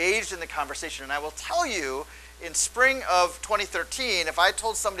people engaged in the conversation. And I will tell you, in spring of 2013, if I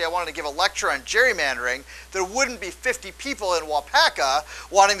told somebody I wanted to give a lecture on gerrymandering, there wouldn't be 50 people in Waupaca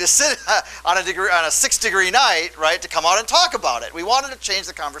wanting to sit on a 6-degree night, right, to come out and talk about it. We wanted to change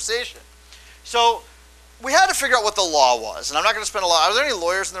the conversation. So we had to figure out what the law was, and I'm not going to spend a lot. Are there any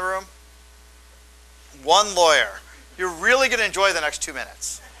lawyers in the room? One lawyer. You're really going to enjoy the next 2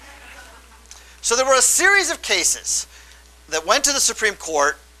 minutes. So there were a series of cases that went to the Supreme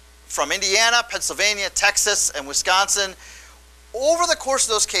Court from Indiana, Pennsylvania, Texas, and Wisconsin. Over the course of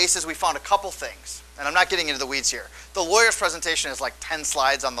those cases, we found a couple things, and I'm not getting into the weeds here. The lawyer's presentation is like 10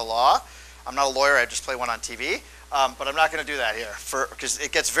 slides on the law. I'm not a lawyer, I just play one on TV, but I'm not going to do that here because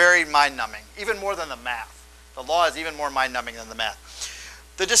it gets very mind-numbing, even more than the math. The law is even more mind-numbing than the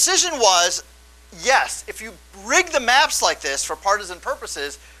math. The decision was, yes, if you rig the maps like this for partisan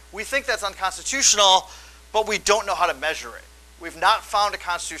purposes, we think that's unconstitutional, but we don't know how to measure it. We've not found a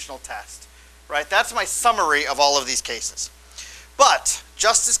constitutional test, right? That's my summary of all of these cases. But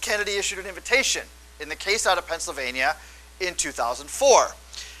Justice Kennedy issued an invitation in the case out of Pennsylvania in 2004.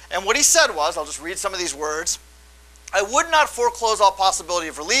 And what he said was, I'll just read some of these words, I would not foreclose all possibility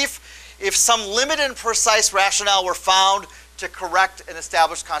of relief if some limited and precise rationale were found to correct an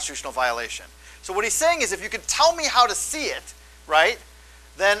established constitutional violation. So what he's saying is if you could tell me how to see it, right,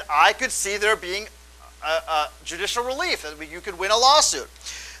 then I could see there being judicial relief, that you could win a lawsuit.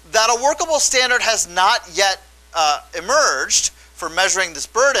 That a workable standard has not yet emerged for measuring this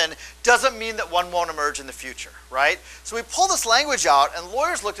burden doesn't mean that one won't emerge in the future, right? So we pulled this language out, and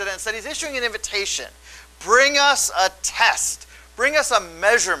lawyers looked at it and said, he's issuing an invitation. Bring us a test. Bring us a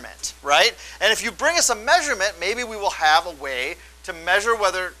measurement, right? And if you bring us a measurement, maybe we will have a way to measure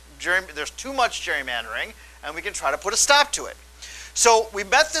whether there's too much gerrymandering, and we can try to put a stop to it. So we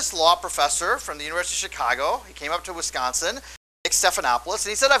met this law professor from the University of Chicago. He came up to Wisconsin, Nick Stephanopoulos, and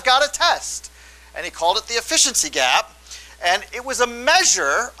he said, I've got a test. And he called it the efficiency gap. And it was a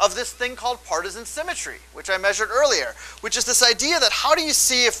measure of this thing called partisan symmetry, which I measured earlier, which is this idea that how do you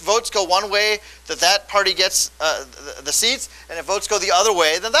see if votes go one way, that party gets the seats, and if votes go the other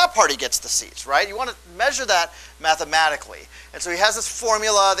way, then that party gets the seats, right? You want to measure that mathematically. And so he has this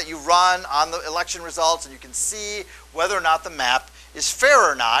formula that you run on the election results, and you can see whether or not the map is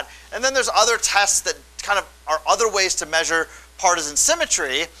fair or not. And then there's other tests that kind of are other ways to measure partisan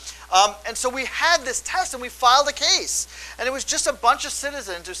symmetry. And so we had this test and we filed a case. And it was just a bunch of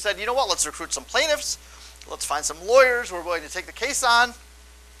citizens who said, you know what, let's recruit some plaintiffs. Let's find some lawyers who are willing to take the case on.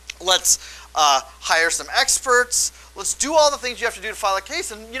 Let's hire some experts. Let's do all the things you have to do to file a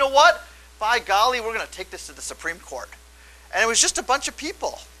case. And you know what? By golly, we're going to take this to the Supreme Court. And it was just a bunch of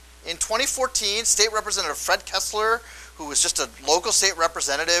people. In 2014, State Representative Fred Kessler, who was just a local state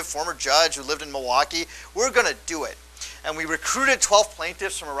representative, former judge who lived in Milwaukee, we're going to do it. And we recruited 12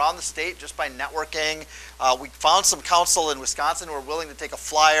 plaintiffs from around the state just by networking. We found some counsel in Wisconsin who were willing to take a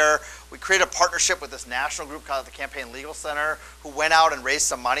flyer. We created a partnership with this national group called the Campaign Legal Center, who went out and raised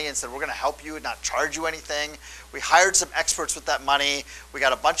some money and said, we're going to help you and not charge you anything. We hired some experts with that money. We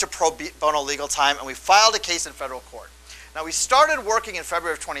got a bunch of pro bono legal time, and we filed a case in federal court. Now, we started working in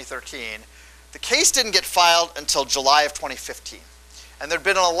February of 2013. The case didn't get filed until July of 2015. And there'd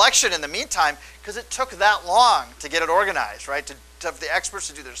been an election in the meantime because it took that long to get it organized, right? To have the experts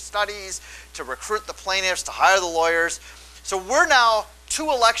to do their studies, to recruit the plaintiffs, to hire the lawyers. So we're now 2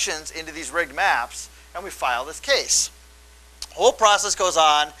 elections into these rigged maps, and we file this case. The whole process goes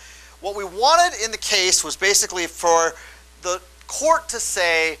on. What we wanted in the case was basically for the court to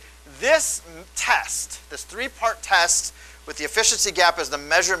say this test, this 3-part test with the efficiency gap as the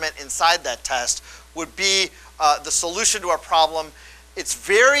measurement inside that test, would be the solution to our problem. It's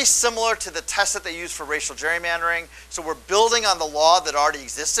very similar to the test that they use for racial gerrymandering. So we're building on the law that already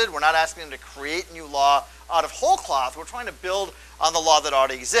existed. We're not asking them to create new law out of whole cloth. We're trying to build on the law that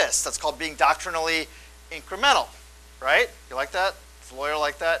already exists. That's called being doctrinally incremental, right? You like that? Does a lawyer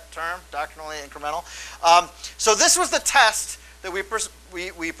like that term, doctrinally incremental? So this was the test that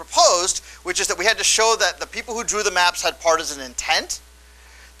we proposed, which is that we had to show that the people who drew the maps had partisan intent,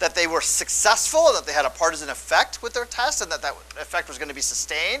 that they were successful, that they had a partisan effect with their test, and that that effect was going to be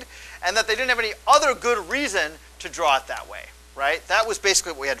sustained, and that they didn't have any other good reason to draw it that way, right? That was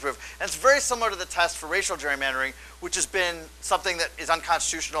basically what we had to prove. And it's very similar to the test for racial gerrymandering, which has been something that is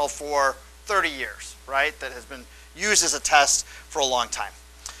unconstitutional for 30 years, right? That has been used as a test for a long time.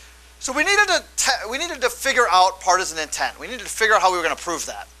 So we needed to figure out partisan intent. We needed to figure out how we were going to prove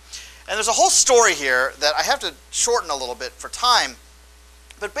that. And there's a whole story here that I have to shorten a little bit for time.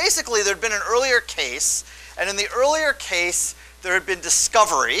 But basically, there had been an earlier case, and in the earlier case, there had been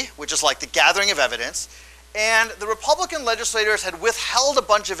discovery, which is like the gathering of evidence, and the Republican legislators had withheld a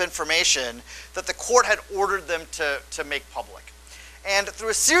bunch of information that the court had ordered them to make public. And through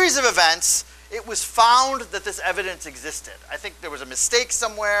a series of events, it was found that this evidence existed. I think there was a mistake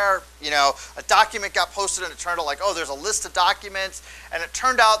somewhere, a document got posted and it turned out like, oh, there's a list of documents, and it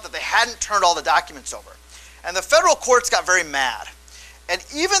turned out that they hadn't turned all the documents over. And the federal courts got very mad. And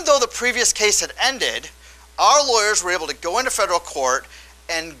even though the previous case had ended, our lawyers were able to go into federal court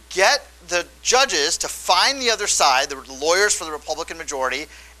and get the judges to find the other side, the lawyers for the Republican majority,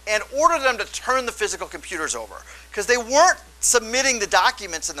 and order them to turn the physical computers over. Because they weren't submitting the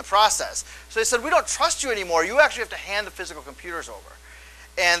documents in the process. So they said, we don't trust you anymore. You actually have to hand the physical computers over.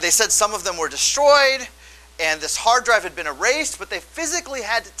 And they said some of them were destroyed, and this hard drive had been erased, but they physically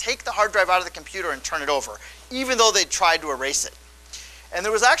had to take the hard drive out of the computer and turn it over, even though they tried to erase it. And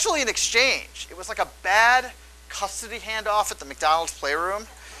there was actually an exchange. It was like a bad custody handoff at the McDonald's playroom,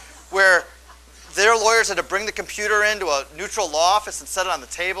 where their lawyers had to bring the computer into a neutral law office and set it on the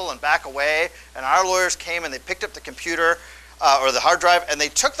table and back away. And our lawyers came and they picked up the computer or the hard drive, and they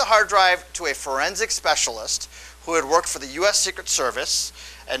took the hard drive to a forensic specialist who had worked for the U.S. Secret Service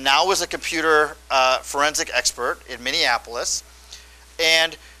and now was a computer forensic expert in Minneapolis.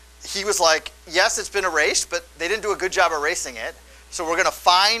 And he was like, yes, it's been erased, but they didn't do a good job erasing it. So we're going to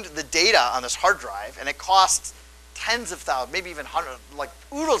find the data on this hard drive, and it costs tens of thousands, maybe even hundreds, like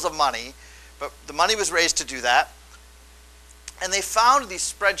oodles of money, but the money was raised to do that. And they found these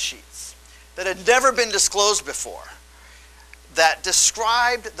spreadsheets that had never been disclosed before that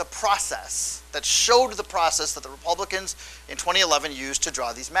described the process, that showed the process that the Republicans in 2011 used to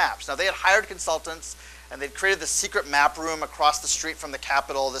draw these maps. Now, they had hired consultants, and they'd created the secret map room across the street from the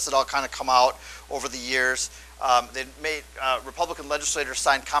Capitol. This had all kind of come out over the years. They'd made Republican legislators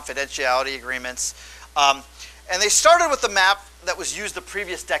sign confidentiality agreements. And they started with the map that was used the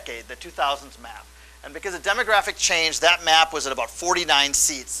previous decade, the 2000s map. And because of demographic change, that map was at about 49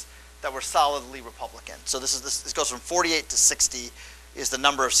 seats that were solidly Republican. So this goes from 48 to 60 is the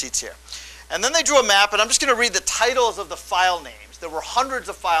number of seats here. And then they drew a map, and I'm just going to read the titles of the file names. There were hundreds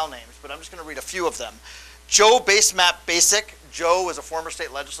of file names, but I'm just going to read a few of them. Joe Base Map Basic. Joe was a former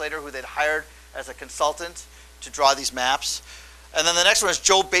state legislator who they'd hired as a consultant to draw these maps. And then the next one is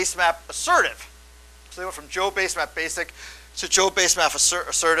Joe Base Map Assertive. So they went from Joe Base Map Basic to Joe Base Map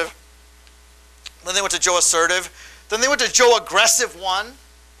Assertive. Then they went to Joe Assertive. Then they went to Joe Aggressive 1,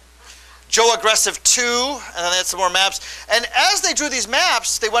 Joe Aggressive 2, and then they had some more maps. And as they drew these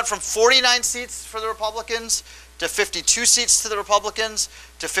maps, they went from 49 seats for the Republicans to 52 seats to the Republicans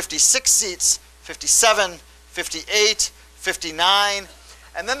to 56 seats, 57, 58, 59.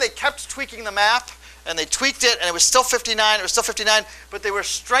 And then they kept tweaking the map, and they tweaked it, and it was still 59, it was still 59, but they were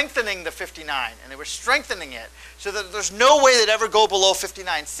strengthening the 59, and they were strengthening it so that there's no way they'd ever go below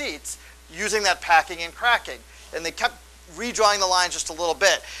 59 seats using that packing and cracking. And they kept redrawing the lines just a little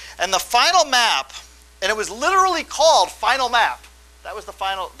bit. And the final map, and it was literally called Final Map. That was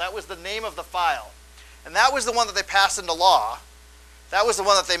the name of the file. And that was the one that they passed into law. That was the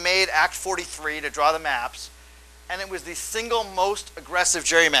one that they made Act 43 to draw the maps. And it was the single most aggressive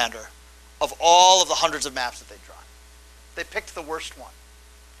gerrymander of all of the hundreds of maps that they'd drawn. They picked the worst one.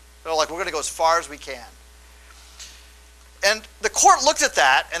 They're like, we're going to go as far as we can. And the court looked at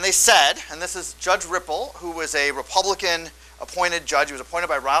that, and they said, and this is Judge Ripple, who was a Republican-appointed judge. He was appointed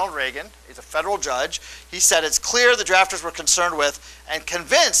by Ronald Reagan. He's a federal judge. He said, it's clear the drafters were concerned with and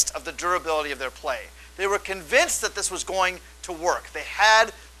convinced of the durability of their play. They were convinced that this was going to work. They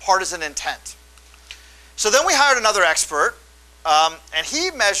had partisan intent. So then we hired another expert, and he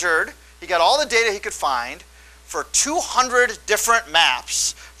got all the data he could find for 200 different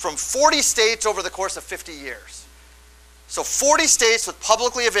maps from 40 states over the course of 50 years. So 40 states with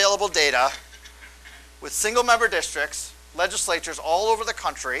publicly available data, with single-member districts, legislatures all over the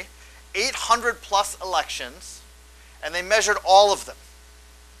country, 800 plus elections, and they measured all of them.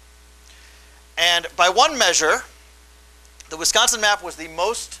 And by one measure, the Wisconsin map was the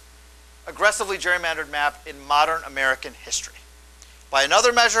most aggressively gerrymandered map in modern American history. By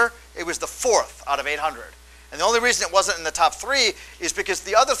another measure, it was the 4th out of 800. And the only reason it wasn't in the top 3 is because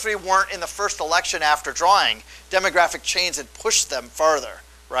the other 3 weren't in the first election after drawing. Demographic change had pushed them farther,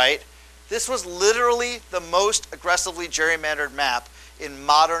 right? This was literally the most aggressively gerrymandered map in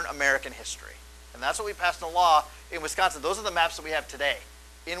modern American history. And that's what we passed in law in Wisconsin. Those are the maps that we have today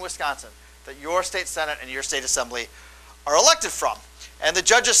in Wisconsin that your state Senate and your state Assembly are elected from. And the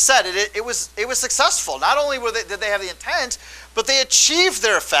judges said it was successful. Not only did they have the intent, but they achieved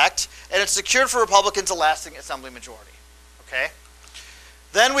their effect, and it secured for Republicans a lasting Assembly majority. Okay?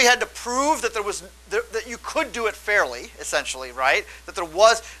 Then we had to prove that that you could do it fairly, essentially, right? That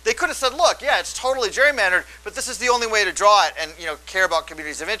they could have said, look, yeah, it's totally gerrymandered, but this is the only way to draw it, and care about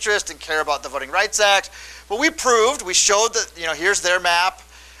communities of interest and care about the Voting Rights Act. But we showed that here's their map,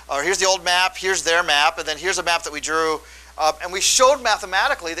 or here's the old map, here's their map, and then here's a map that we drew. And we showed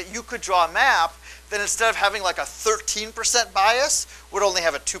mathematically that you could draw a map that instead of having like a 13% bias, would only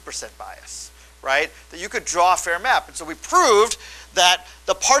have a 2% bias, right? That you could draw a fair map. And so we proved that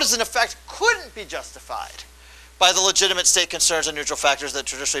the partisan effect couldn't be justified by the legitimate state concerns and neutral factors that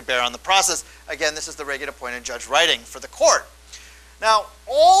traditionally bear on the process. Again, this is the Reagan-appointed judge writing for the court. Now,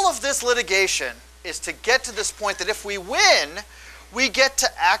 all of this litigation is to get to this point that if we win, we get to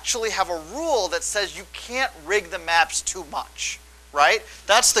actually have a rule that says you can't rig the maps too much, right?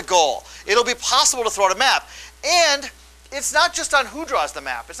 That's the goal. It'll be possible to throw out a map. And it's not just on who draws the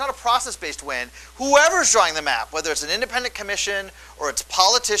map. It's not a process-based win. Whoever's drawing the map, whether it's an independent commission or it's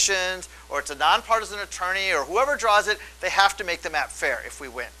politicians or it's a nonpartisan attorney or whoever draws it, they have to make the map fair if we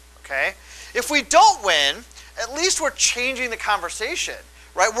win, okay? If we don't win, at least we're changing the conversation,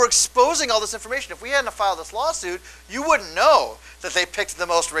 right? We're exposing all this information. If we hadn't filed this lawsuit, you wouldn't know that they picked the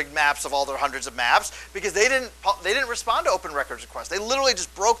most rigged maps of all their hundreds of maps because they didn't respond to open records requests. They literally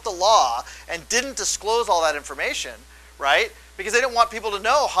just broke the law and didn't disclose all that information, right? Because they didn't want people to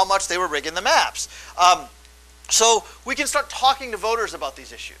know how much they were rigging the maps. So we can start talking to voters about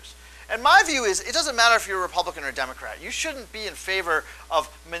these issues. And my view is it doesn't matter if you're a Republican or a Democrat. You shouldn't be in favor of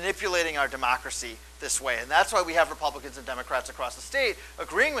manipulating our democracy this way. And that's why we have Republicans and Democrats across the state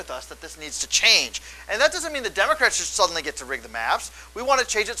agreeing with us that this needs to change. And that doesn't mean the Democrats should suddenly get to rig the maps. We want to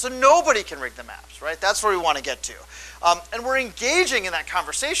change it so nobody can rig the maps, right? That's where we want to get to. And we're engaging in that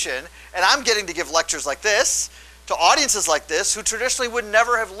conversation. And I'm getting to give lectures like this to audiences like this who traditionally would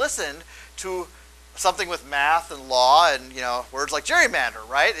never have listened to something with math and law and words like gerrymander,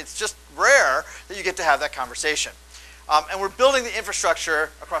 right? It's just rare that you get to have that conversation. And we're building the infrastructure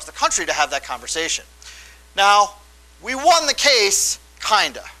across the country to have that conversation. Now, we won the case,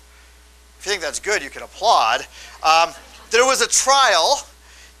 kinda. If you think that's good, you can applaud. There was a trial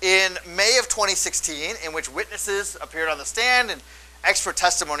in May of 2016 in which witnesses appeared on the stand and expert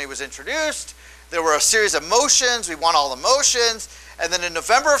testimony was introduced. There were a series of motions. We won all the motions. And then in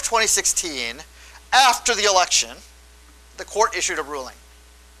November of 2016, after the election, the court issued a ruling.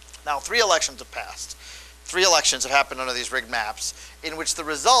 Now, 3 elections have passed. 3 elections have happened under these rigged maps in which the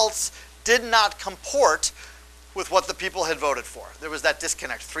results did not comport with what the people had voted for. There was that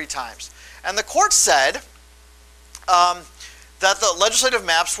disconnect 3 times. And the court said that the legislative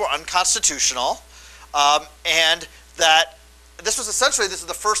maps were unconstitutional and that this is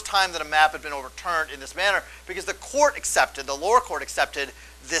the first time that a map had been overturned in this manner because the lower court accepted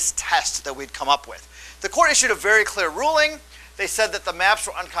this test that we'd come up with. The court issued a very clear ruling. They said that the maps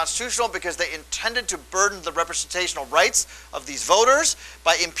were unconstitutional because they intended to burden the representational rights of these voters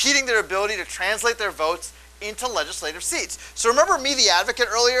by impeding their ability to translate their votes into legislative seats. So remember me, the advocate,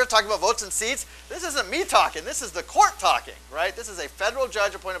 earlier talking about votes and seats? This isn't me talking. This is the court talking, right? This is a federal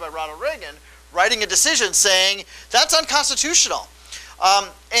judge appointed by Ronald Reagan writing a decision saying that's unconstitutional.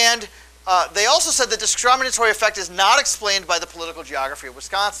 They also said the discriminatory effect is not explained by the political geography of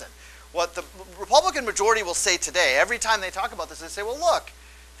Wisconsin. What the Republican majority will say today, every time they talk about this, they say, well, look,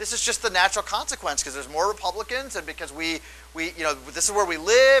 this is just the natural consequence because there's more Republicans and because we this is where we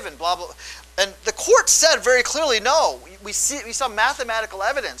live and blah, blah. And the court said very clearly, no, we saw mathematical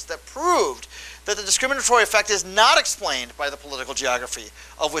evidence that proved that the discriminatory effect is not explained by the political geography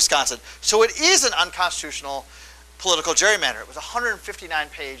of Wisconsin. So it is an unconstitutional political gerrymander. It was a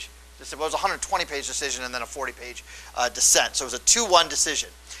 120-page decision and then a 40-page dissent. So it was a 2-1 decision.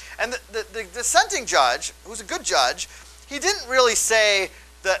 And the dissenting judge, who's a good judge, he didn't really say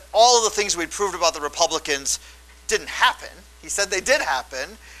that all of the things we proved about the Republicans didn't happen. He said they did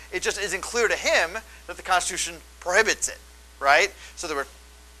happen. It just isn't clear to him that the Constitution prohibits it, right? So there were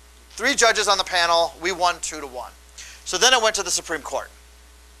 3 judges on the panel. We won 2-1. So then it went to the Supreme Court.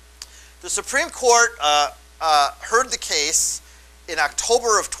 The Supreme Court heard the case in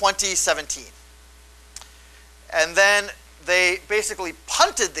October of 2017. And then they basically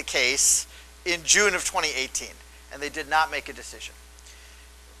punted the case in June of 2018. And they did not make a decision.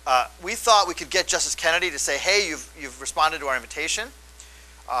 We thought we could get Justice Kennedy to say, hey, you've responded to our invitation.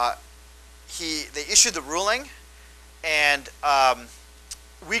 They issued the ruling, and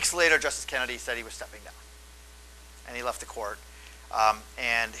weeks later, Justice Kennedy said he was stepping down. And he left the court.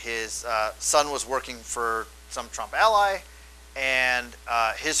 And his son was working for some Trump ally, and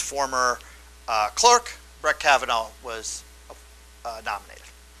his former clerk, Brett Kavanaugh, was nominated.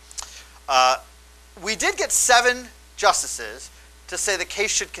 We did get 7 justices to say the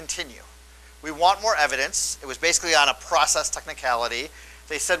case should continue. We want more evidence. It was basically on a process technicality.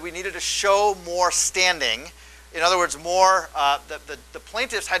 They said we needed to show more standing. In other words, more the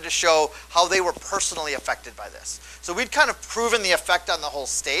plaintiffs had to show how they were personally affected by this. So we'd kind of proven the effect on the whole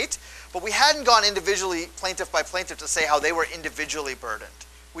state, but we hadn't gone individually, plaintiff by plaintiff, to say how they were individually burdened.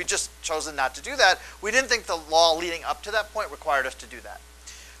 We just chosen not to do that. We didn't think the law leading up to that point required us to do that.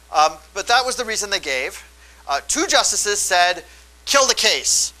 But that was the reason they gave. 2 justices said, kill the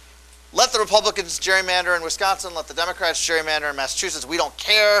case. Let the Republicans gerrymander in Wisconsin, let the Democrats gerrymander in Massachusetts. We don't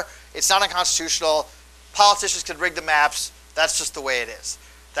care. It's not unconstitutional. Politicians can rig the maps. That's just the way it is.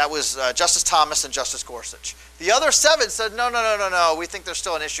 That was Justice Thomas and Justice Gorsuch. The other 7 said, no. We think there's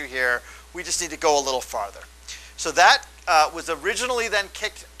still an issue here. We just need to go a little farther. So that was originally then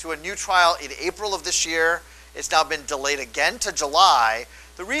kicked to a new trial in April of this year. It's now been delayed again to July.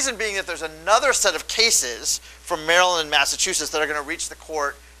 The reason being that there's another set of cases from Maryland and Massachusetts that are going to reach the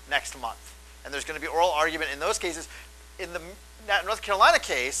court next month. And there's going to be oral argument in those cases. In the North Carolina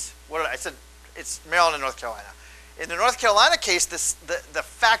case, I said it's Maryland and North Carolina. In the North Carolina case, the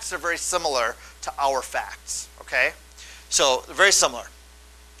facts are very similar to our facts, okay? So they're very similar.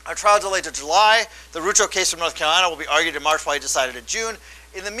 Our trial delayed to July. The Rucho case from North Carolina will be argued in March, probably decided in June.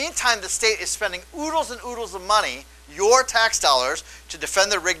 In the meantime, the state is spending oodles and oodles of money, your tax dollars, to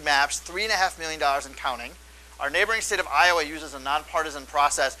defend the rigged maps, $3.5 million and counting. Our neighboring state of Iowa uses a nonpartisan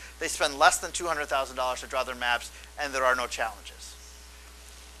process. They spend less than $200,000 to draw their maps, and there are no challenges.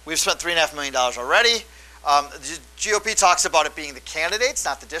 We've spent $3.5 million already. The GOP talks about it being the candidates,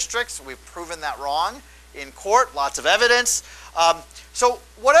 not the districts. We've proven that wrong in court, lots of evidence. So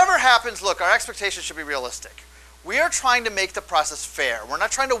whatever happens, look, our expectations should be realistic. We are trying to make the process fair. We're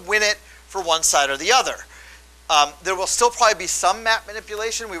not trying to win it for one side or the other. There will still probably be some map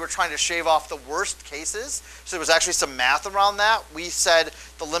manipulation. We were trying to shave off the worst cases. So there was actually some math around that. We said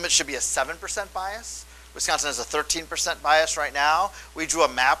the limit should be a 7% bias. Wisconsin has a 13% bias right now. We drew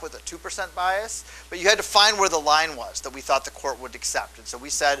a map with a 2% bias. But you had to find where the line was that we thought the court would accept. And so we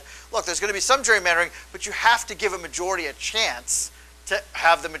said, look, there's going to be some gerrymandering, but you have to give a majority a chance to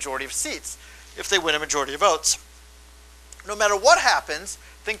have the majority of seats if they win a majority of votes. No matter what happens,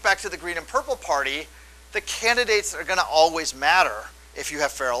 think back to the Green and Purple Party, the candidates are going to always matter if you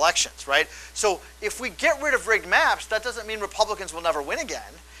have fair elections, right? So if we get rid of rigged maps, that doesn't mean Republicans will never win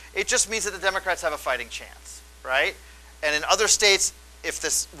again. It just means that the Democrats have a fighting chance, right? And in other states, if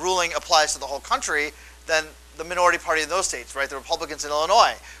this ruling applies to the whole country, then the minority party in those states, right, the Republicans in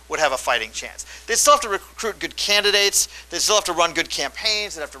Illinois, would have a fighting chance. They still have to recruit good candidates. They still have to run good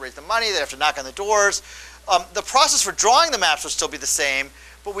campaigns. They have to raise the money. They have to knock on the doors. The process for drawing the maps would still be the same,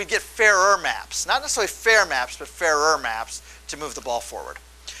 but we'd get fairer maps. Not necessarily fair maps, but fairer maps to move the ball forward.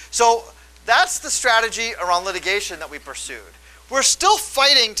 So that's the strategy around litigation that we pursued. We're still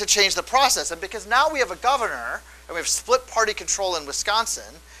fighting to change the process, and because now we have a governor, and we have split party control in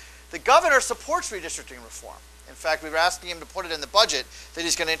Wisconsin, the governor supports redistricting reform. In fact, we were asking him to put it in the budget that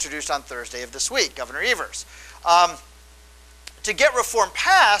he's going to introduce on Thursday of this week, Governor Evers. To get reform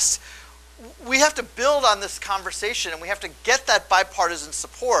passed, we have to build on this conversation, and we have to get that bipartisan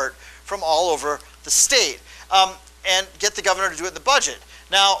support from all over the state, and get the governor to do it in the budget.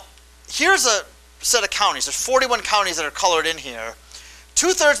 Now, here's a set of counties. There's 41 counties that are colored in here.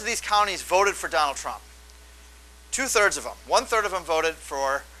 2/3 of these counties voted for Donald Trump. 2/3 of them. 1/3 of them voted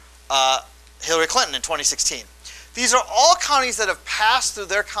for Hillary Clinton in 2016. These are all counties that have passed through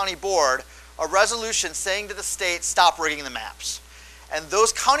their county board a resolution saying to the state, stop rigging the maps. And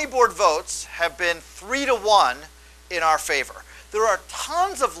those county board votes have been 3-1 in our favor. There are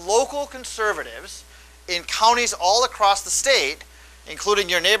tons of local conservatives in counties all across the state including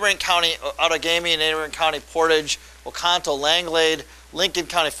your neighboring county, Outagamie, neighboring county, Portage, Oconto, Langlade, Lincoln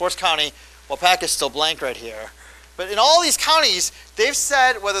County, Forest County. Waupaca is still blank right here. But in all these counties, they've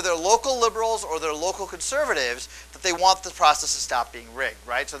said, whether they're local liberals or they're local conservatives, that they want the process to stop being rigged,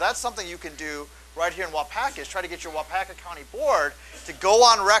 right? So that's something you can do right here in Waupaca, is try to get your Waupaca County Board to go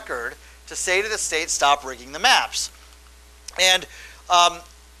on record to say to the state, stop rigging the maps. And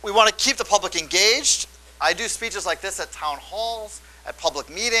we want to keep the public engaged. I do speeches like this at town halls, at public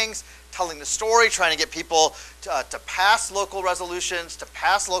meetings, telling the story, trying to get people to pass local resolutions, to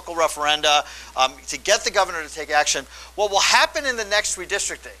pass local referenda, to get the governor to take action. What will happen in the next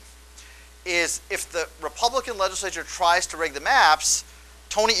redistricting is, if the Republican legislature tries to rig the maps,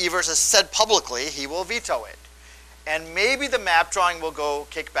 Tony Evers has said publicly he will veto it. And maybe the map drawing will go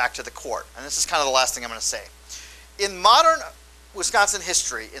kick back to the court. And this is kind of the last thing I'm going to say. In modern Wisconsin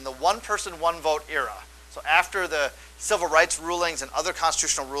history, in the one-person, one-vote era, so after the civil rights rulings and other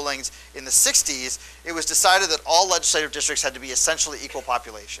constitutional rulings in the 60s, it was decided that all legislative districts had to be essentially equal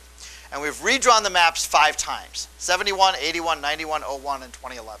population. And we've redrawn the maps 5 times, 71, 81, 91, 01, and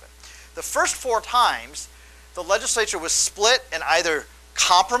 2011. The first 4 times, the legislature was split and either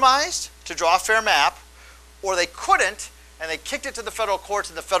compromised to draw a fair map, or they couldn't, and they kicked it to the federal courts,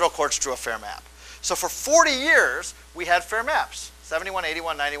 and the federal courts drew a fair map. So for 40 years, we had fair maps, 71,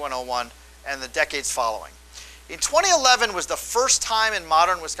 81, 91, 01, and the decades following. In 2011 was the first time in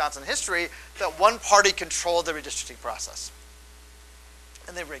modern Wisconsin history that one party controlled the redistricting process.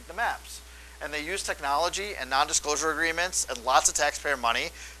 And they rigged the maps. And they used technology and non-disclosure agreements and lots of taxpayer money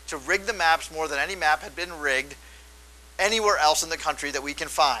to rig the maps more than any map had been rigged anywhere else in the country that we can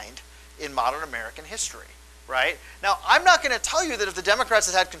find in modern American history, right? Now, I'm not going to tell you that if the Democrats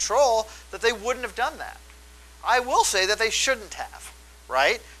had had control, that they wouldn't have done that. I will say that they shouldn't have,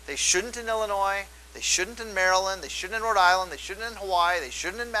 right? They shouldn't in Illinois, they shouldn't in Maryland, they shouldn't in Rhode Island, they shouldn't in Hawaii, they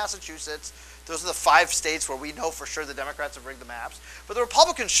shouldn't in Massachusetts. Those are the 5 states where we know for sure the Democrats have rigged the maps. But the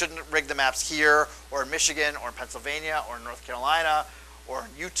Republicans shouldn't rig the maps here, or in Michigan, or in Pennsylvania, or in North Carolina, or in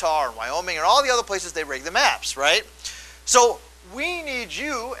Utah, or in Wyoming, or all the other places they rig the maps, right? So we need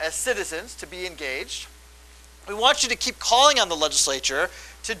you as citizens to be engaged. We want you to keep calling on the legislature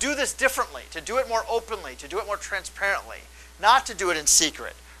to do this differently, to do it more openly, to do it more transparently, not to do it in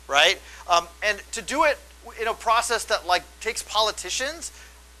secret, right? And to do it in a process that takes politicians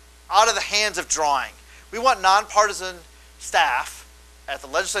out of the hands of drawing. We want nonpartisan staff at the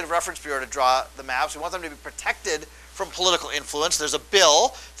Legislative Reference Bureau to draw the maps. We want them to be protected from political influence. There's a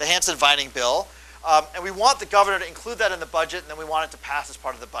bill, the Hansen-Vining bill, and we want the governor to include that in the budget, and then we want it to pass as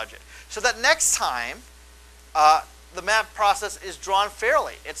part of the budget. So that next time, the map process is drawn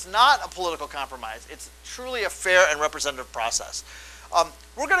fairly. It's not a political compromise. It's truly a fair and representative process.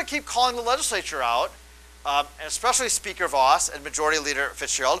 We're going to keep calling the legislature out, and especially Speaker Voss and Majority Leader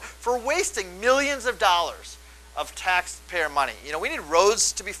Fitzgerald, for wasting millions of dollars of taxpayer money. You know, we need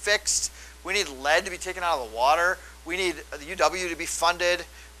roads to be fixed. We need lead to be taken out of the water. We need the UW to be funded.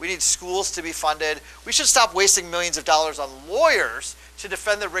 We need schools to be funded. We should stop wasting millions of dollars on lawyers to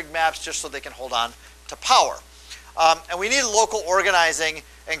defend the rigged maps just so they can hold on to power. And we need local organizing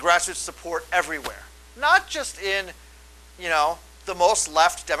and grassroots support everywhere. Not just in, the most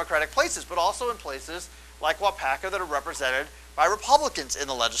left Democratic places, but also in places like Waupaca that are represented by Republicans in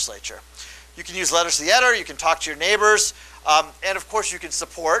the legislature. You can use letters to the editor, you can talk to your neighbors, and of course you can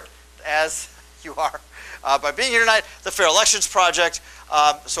support, as you are by being here tonight, the Fair Elections Project.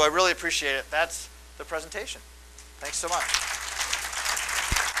 So I really appreciate it. That's the presentation. Thanks so much.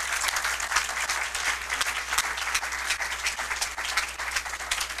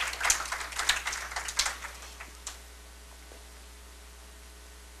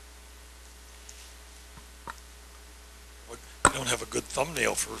 I don't have a good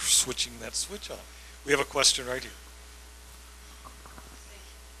thumbnail for switching that switch on. We have a question right here.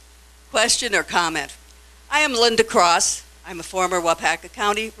 Question or comment? I am Linda Cross. I'm a former Waupaca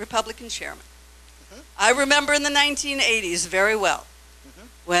County Republican chairman. I remember in the 1980s very well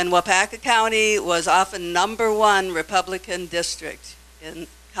when Waupaca County was often #1 Republican district in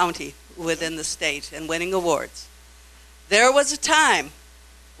county within the state and winning awards. There was a time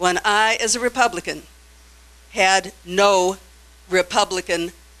when I, as a Republican, had no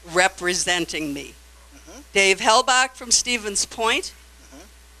Republican representing me. Dave Hellbach from Stevens Point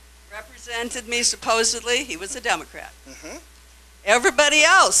represented me supposedly. He was a Democrat. Everybody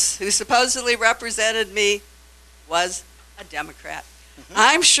else who supposedly represented me was a Democrat.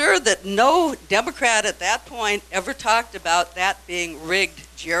 I'm sure that no Democrat at that point ever talked about that being rigged,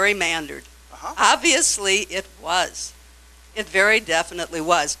 gerrymandered. Obviously it was. It very definitely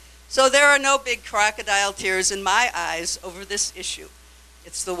was. So there are no big crocodile tears in my eyes over this issue.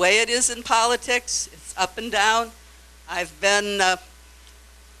 It's the way it is in politics. It's up and down. I've been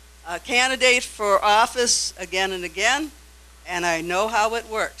a candidate for office again and again, and I know how it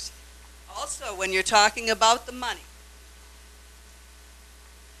works. Also, when you're talking about the money,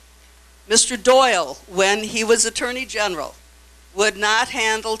 Mr. Doyle, when he was Attorney General, would not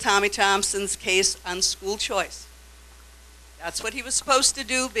handle Tommy Thompson's case on school choice. That's what he was supposed to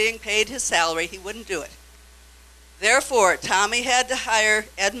do, being paid his salary. He wouldn't do it. Therefore, Tommy had to hire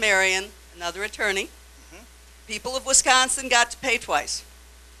Ed Marion, another attorney. People of Wisconsin got to pay twice.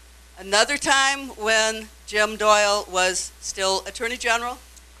 Another time when Jim Doyle was still Attorney General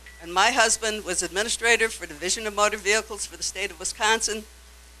and my husband was Administrator for Division of Motor Vehicles for the state of Wisconsin,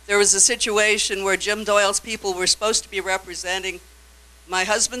 there was a situation where Jim Doyle's people were supposed to be representing my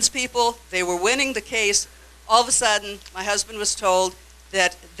husband's people. They were winning the case. All of a sudden, my husband was told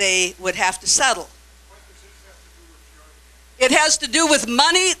that they would have to settle. It has to do with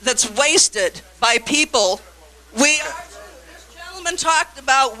money that's wasted by people. This gentleman talked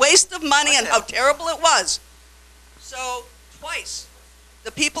about waste of money and how terrible it was. So twice,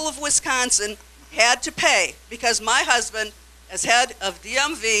 the people of Wisconsin had to pay because my husband, as head of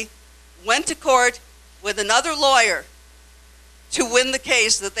DMV, went to court with another lawyer to win the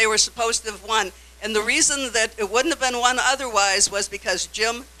case that they were supposed to have won. And the reason that it wouldn't have been won otherwise was because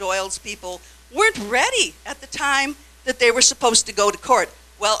Jim Doyle's people weren't ready at the time that they were supposed to go to court.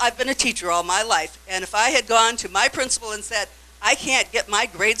 Well, I've been a teacher all my life, and if I had gone to my principal and said, I can't get my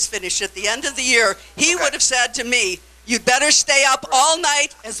grades finished at the end of the year, he would have said to me, you'd better stay up all night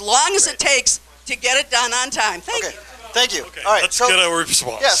as long as it takes to get it done on time. Thank you. Thank you. Okay, All right, let's so, get a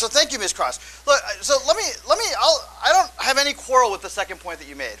response. Yeah, so thank you, Ms. Cross. Look, so I don't have any quarrel with the second point that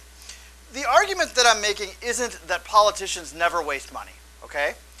you made. The argument that I'm making isn't that politicians never waste money,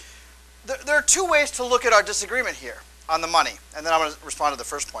 okay? There are two ways to look at our disagreement here on the money, and then I'm going to respond to the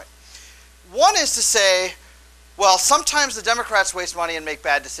first point. One is to say, well, sometimes the Democrats waste money and make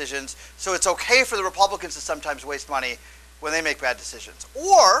bad decisions, so it's okay for the Republicans to sometimes waste money when they make bad decisions.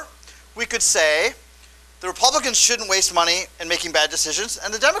 Or we could say the Republicans shouldn't waste money in making bad decisions,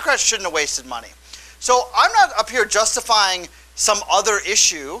 and the Democrats shouldn't have wasted money. So I'm not up here justifying some other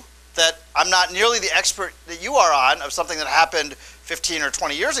issue that I'm not nearly the expert that you are on of something that happened 15 or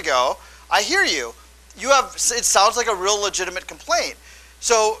 20 years ago. I hear you. It sounds like a real legitimate complaint.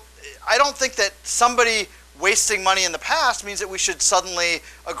 So I don't think that somebody wasting money in the past means that we should suddenly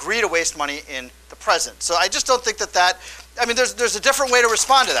agree to waste money in the present. So I just don't think that I mean, there's a different way to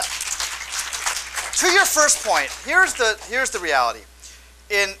respond to that. To your first point, here's the reality.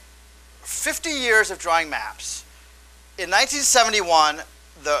 In 50 years of drawing maps, in 1971,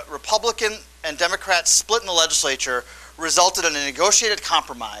 the Republican and Democrat split in the legislature resulted in a negotiated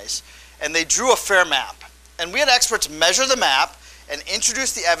compromise, and they drew a fair map. And we had experts measure the map and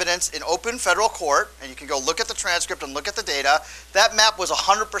introduce the evidence in open federal court, and you can go look at the transcript and look at the data. That map was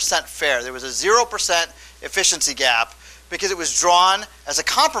 100% fair. There was a 0% efficiency gap because it was drawn as a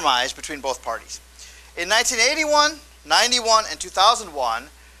compromise between both parties. In 1981, 91, and 2001,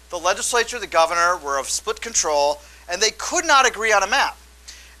 the legislature, the governor, were of split control, and they could not agree on a map.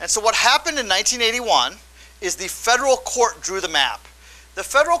 And so what happened in 1981 is the federal court drew the map. The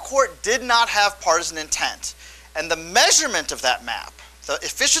federal court did not have partisan intent. And the measurement of that map, the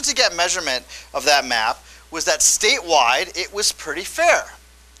efficiency gap measurement of that map, was that statewide it was pretty fair.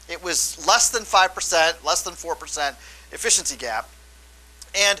 It was less than 5%, less than 4% efficiency gap.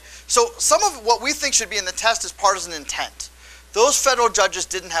 And so some of what we think should be in the test is partisan intent. Those federal judges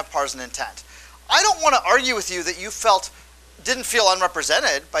didn't have partisan intent. I don't want to argue with you that you didn't feel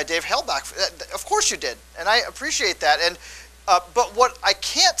unrepresented by Dave Hellbach. Of course you did, and I appreciate that. And but what I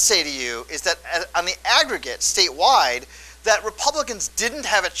can't say to you is that on the aggregate, statewide, that Republicans didn't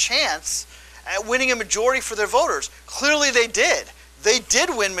have a chance at winning a majority for their voters. Clearly they did. They did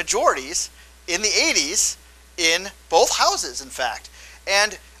win majorities in the 80s in both houses, in fact,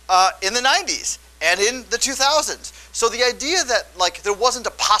 and in the 90s and in the 2000s. So the idea that there wasn't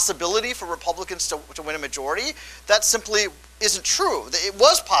a possibility for Republicans to win a majority, that simply isn't true. It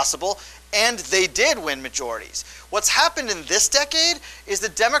was possible, and they did win majorities. What's happened in this decade is the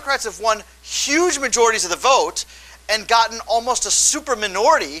Democrats have won huge majorities of the vote and gotten almost a super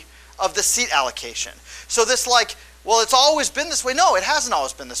minority of the seat allocation. So this well, it's always been this way. No, it hasn't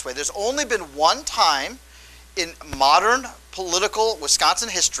always been this way. There's only been one time in modern political Wisconsin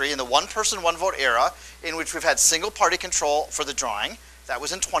history, in the one-person, one-vote era, in which we've had single-party control for the drawing. That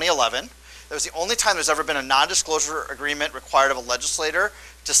was in 2011. That was the only time there's ever been a non-disclosure agreement required of a legislator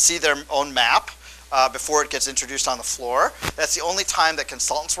to see their own map. before it gets introduced on the floor. That's the only time that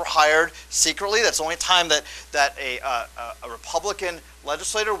consultants were hired secretly. That's the only time that a Republican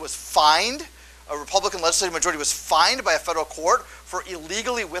legislator was fined. A Republican legislative majority was fined by a federal court for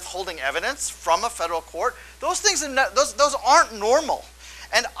illegally withholding evidence from a federal court. Those things, those aren't normal.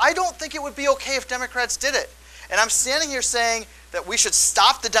 And I don't think it would be okay if Democrats did it. And I'm standing here saying that we should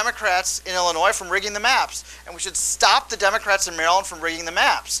stop the Democrats in Illinois from rigging the maps, and we should stop the Democrats in Maryland from rigging the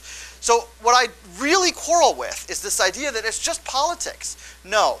maps. So what I really quarrel with is this idea that it's just politics.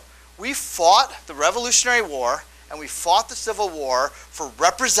 No, we fought the Revolutionary War and we fought the Civil War for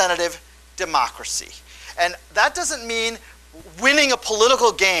representative democracy. And that doesn't mean winning a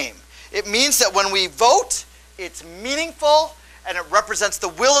political game. It means that when we vote, it's meaningful and it represents the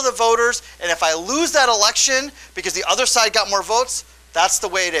will of the voters. And if I lose that election because the other side got more votes, that's the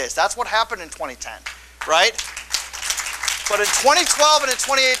way it is. That's what happened in 2010, right? But in 2012 and in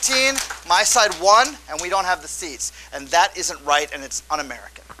 2018, my side won and we don't have the seats. And that isn't right and it's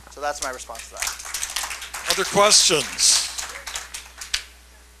un-American. So that's my response to that. Other questions?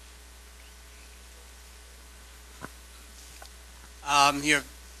 You're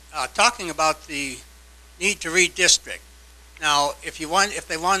talking about the need to redistrict. Now, if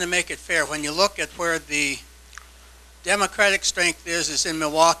they want to make it fair, when you look at where the Democratic strength is in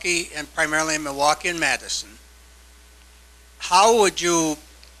Milwaukee, and primarily in Milwaukee and Madison, how would you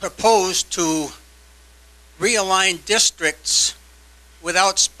propose to realign districts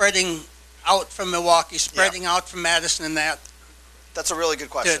without spreading out from Milwaukee, spreading out from Madison and that? That's a really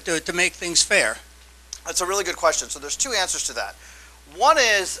good question. To make things fair. That's a really good question. So there's two answers to that. One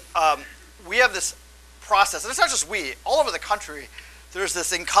is we have this process, and it's not just we, all over the country, there's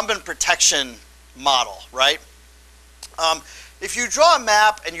this incumbent protection model, right? If you draw a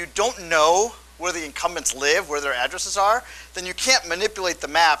map and you don't know where the incumbents live, where their addresses are, then you can't manipulate the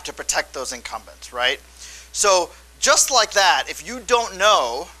map to protect those incumbents, right? So just like that, if you don't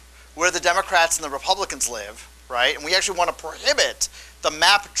know where the Democrats and the Republicans live, right, and we actually want to prohibit the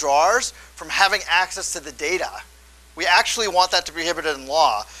map drawers from having access to the data, we actually want that to be prohibited in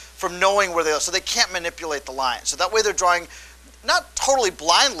law from knowing where they are, so they can't manipulate the line. So that way they're drawing not totally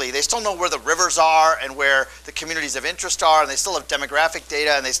blindly. They still know where the rivers are and where the communities of interest are, and they still have demographic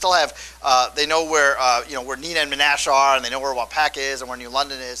data, and they still have, they know where, where Neenah and Menasha are, and they know where Waupaca is and where New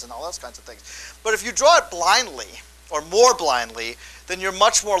London is and all those kinds of things. But if you draw it blindly, or more blindly, then you're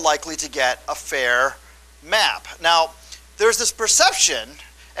much more likely to get a fair map. Now, there's this perception,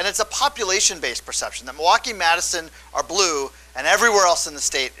 and it's a population-based perception, that Milwaukee, Madison are blue, and everywhere else in the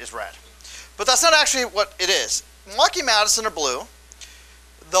state is red. But that's not actually what it is. Milwaukee, Madison are blue.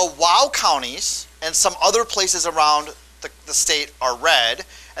 The WOW counties and some other places around the state are red.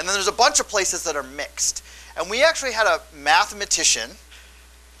 And then there's a bunch of places that are mixed. And we actually had a mathematician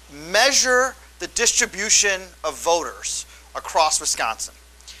measure the distribution of voters across Wisconsin.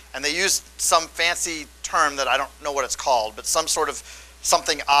 And they used some fancy term that I don't know what it's called, but some sort of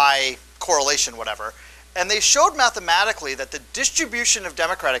something I correlation, whatever. And they showed mathematically that the distribution of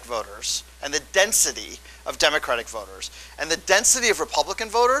Democratic voters and the density of Democratic voters and the density of Republican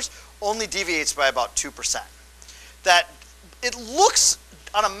voters only deviates by about 2%. That it looks,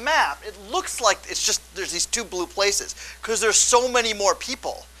 on a map, it looks like it's just, there's these two blue places because there's so many more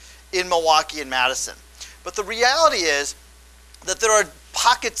people in Milwaukee and Madison. But the reality is that there are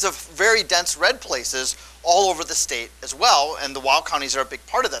pockets of very dense red places all over the state as well, and the WOW counties are a big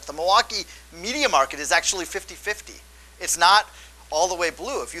part of that. The Milwaukee media market is actually 50-50. It's not all the way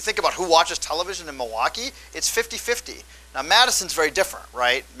blue. If you think about who watches television in Milwaukee, it's 50-50. Now Madison's very different,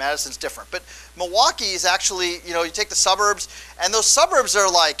 right? Madison's different. But Milwaukee is actually, you take the suburbs, and those suburbs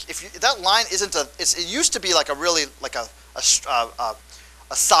are like, that line isn't it used to be like a really, like a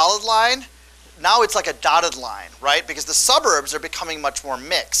solid line. Now it's like a dotted line, right? Because the suburbs are becoming much more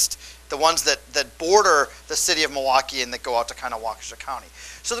mixed. The ones that border the city of Milwaukee and that go out to kind of Waukesha County.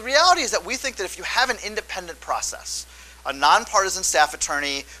 So the reality is that we think that if you have an independent process, a nonpartisan staff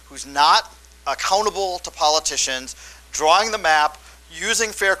attorney who's not accountable to politicians, drawing the map,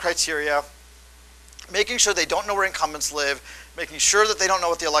 using fair criteria, making sure they don't know where incumbents live, making sure that they don't know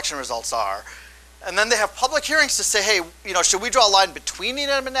what the election results are, and then they have public hearings to say, hey, should we draw a line between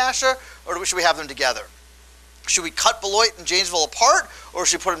Neenah and Menasha, or should we have them together? Should we cut Beloit and Janesville apart, or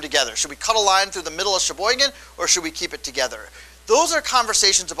should we put them together? Should we cut a line through the middle of Sheboygan, or should we keep it together? Those are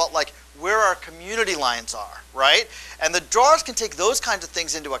conversations about like where our community lines are, right? And the drawers can take those kinds of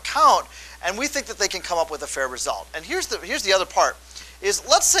things into account, and we think that they can come up with a fair result. And here's the other part, is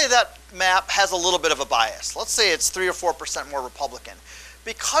let's say that map has a little bit of a bias. Let's say it's 3 or 4% more Republican.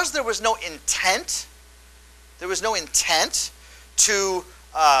 Because there was no intent to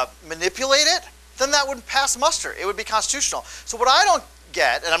manipulate it, then that would pass muster. It would be constitutional. So what I don't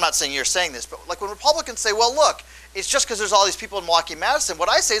get, and I'm not saying you're saying this, but like when Republicans say, well, look, it's just because there's all these people in Milwaukee-Madison, what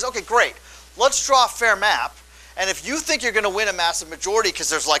I say is, okay, great, let's draw a fair map, and if you think you're going to win a massive majority because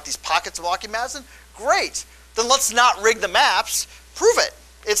there's like these pockets of Milwaukee-Madison, great, then let's not rig the maps, prove it.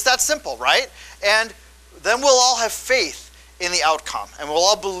 It's that simple, right? And then we'll all have faith in the outcome, and we'll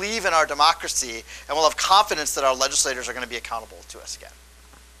all believe in our democracy, and we'll have confidence that our legislators are going to be accountable to us again.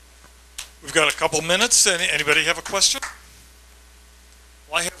 We've got a couple minutes. Anybody have a question?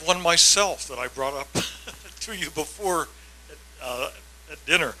 Well, I have one myself that I brought up to you before at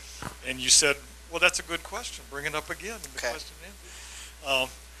dinner, and you said, well, that's a good question. Bring it up again in the question and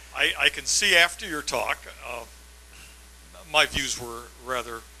answer. I can see after your talk, my views were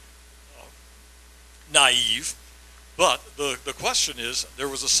rather naive, but the question is, there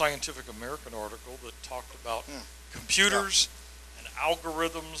was a Scientific American article that talked about computers and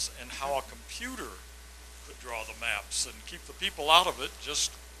algorithms and how a computer could draw the maps and keep the people out of it.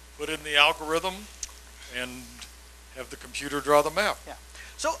 Just put in the algorithm and have the computer draw the map. Yeah.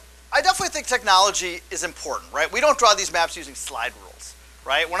 So I definitely think technology is important, right? We don't draw these maps using slide rules,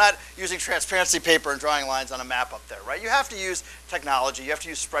 right? We're not using transparency paper and drawing lines on a map up there, right? You have to use technology. You have to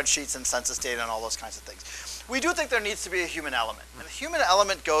use spreadsheets and census data and all those kinds of things. We do think there needs to be a human element. And the human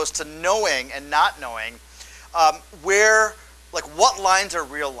element goes to knowing and not knowing where, like what lines are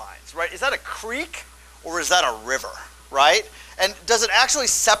real lines, right? Is that a creek or is that a river, right? And does it actually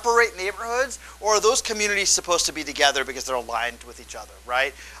separate neighborhoods, or are those communities supposed to be together because they're aligned with each other,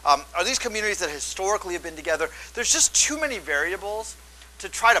 right? Are these communities that historically have been together? There's just too many variables to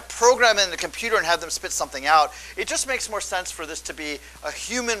try to program in the computer and have them spit something out. It just makes more sense for this to be a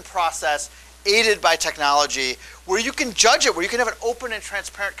human process aided by technology where you can judge it, where you can have an open and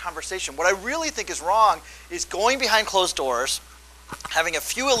transparent conversation. What I really think is wrong is going behind closed doors, having a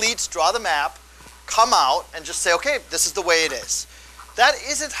few elites draw the map, come out and just say, okay, this is the way it is. That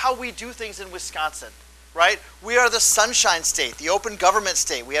isn't how we do things in Wisconsin, right? We are the sunshine state, the open government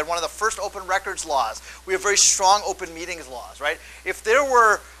state. We had one of the first open records laws. We have very strong open meetings laws, right? If there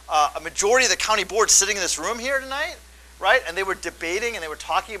were a majority of the county board sitting in this room here tonight, right, and they were debating and they were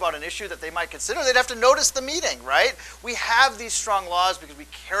talking about an issue that they might consider, they'd have to notice the meeting, right? We have these strong laws because we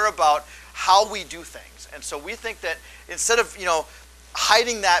care about how we do things. And so we think that instead of,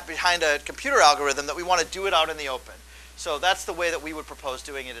 hiding that behind a computer algorithm, that we want to do it out in the open. So that's the way that we would propose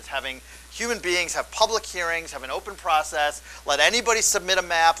doing it, is having human beings have public hearings, have an open process, let anybody submit a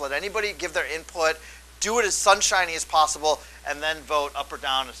map, let anybody give their input, do it as sunshiny as possible, and then vote up or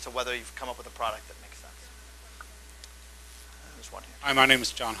down as to whether you've come up with a product that makes sense. There's one here. Hi, my name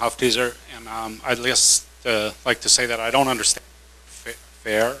is John Hufteaser, and I'd just like to say that I don't understand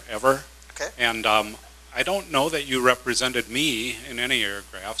fair ever. Okay. And I don't know that you represented me in any of your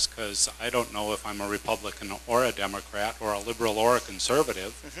graphs, because I don't know if I'm a Republican or a Democrat or a liberal or a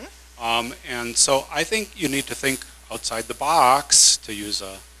conservative. Mm-hmm. And so I think you need to think outside the box, to use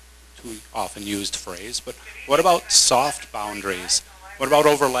a too often used phrase, but what about soft boundaries? What about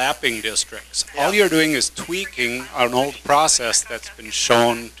overlapping districts? Yeah. All you're doing is tweaking an old process that's been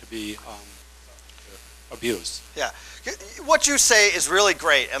shown to be abused. Yeah. What you say is really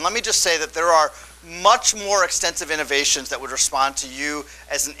great, and let me just say that there are much more extensive innovations that would respond to you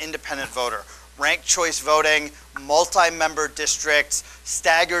as an independent voter. Ranked choice voting, multi-member districts,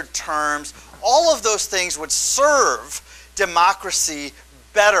 staggered terms, all of those things would serve democracy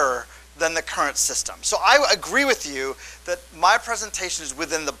better than the current system. So I agree with you that my presentation is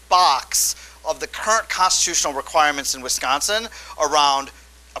within the box of the current constitutional requirements in Wisconsin around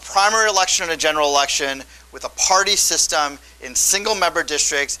a primary election and a general election with a party system in single-member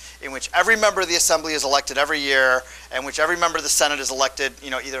districts in which every member of the assembly is elected every year and which every member of the Senate is elected,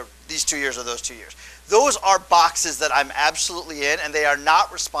 either these 2 years or those 2 years. Those are boxes that I'm absolutely in, and they are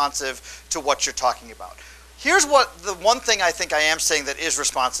not responsive to what you're talking about. Here's the one thing I think I am saying that is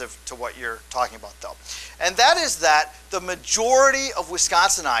responsive to what you're talking about, though. And that is that the majority of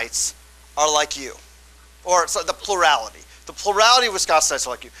Wisconsinites are like you, or so the plurality. The plurality of Wisconsinites are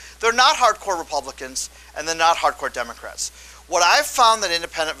like you. They're not hardcore Republicans, and they're not hardcore Democrats. What I've found that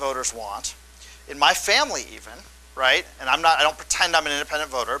independent voters want, in my family even, right, and I don't pretend I'm an independent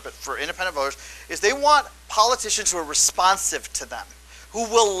voter, but for independent voters, is they want politicians who are responsive to them, who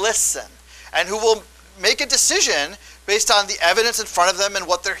will listen, and who will make a decision based on the evidence in front of them and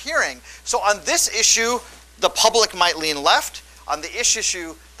what they're hearing. So on this issue, the public might lean left. On the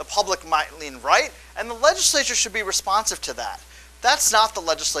issue, the public might lean right, and the legislature should be responsive to that. That's not the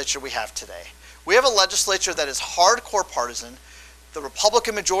legislature we have today. We have a legislature that is hardcore partisan. The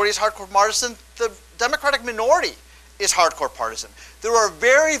Republican majority is hardcore partisan. The Democratic minority is hardcore partisan. There are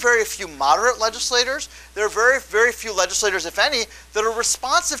very, very few moderate legislators. There are very, very few legislators, if any, that are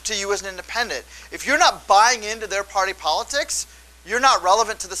responsive to you as an independent. If you're not buying into their party politics, you're not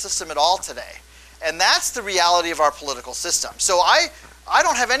relevant to the system at all today. And that's the reality of our political system. So I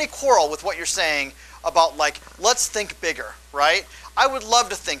don't have any quarrel with what you're saying about, like, let's think bigger, right? I would love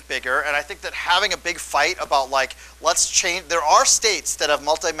to think bigger, and I think that having a big fight about, like, let's change, there are states that have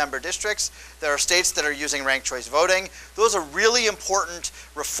multi-member districts, there are states that are using ranked choice voting. Those are really important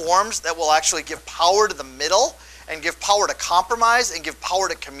reforms that will actually give power to the middle and give power to compromise and give power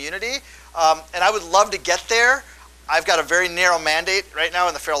to community. And I would love to get there. I've got a very narrow mandate right now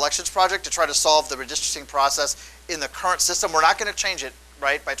in the Fair Elections Project to try to solve the redistricting process in the current system. We're not going to change it,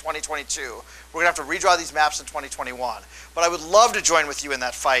 right, by 2022. We're going to have to redraw these maps in 2021. But I would love to join with you in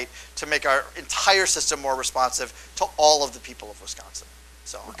that fight to make our entire system more responsive to all of the people of Wisconsin.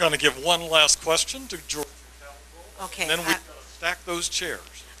 So We're going to give one last question to George. Okay. And then we've got to stack those chairs.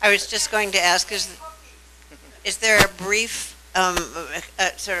 I was just going to ask, is there a brief,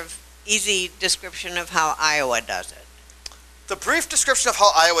 sort of easy description of how Iowa does it? the brief description of how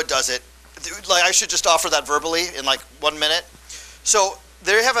Iowa does it, like I should just offer that verbally in like 1 minute. So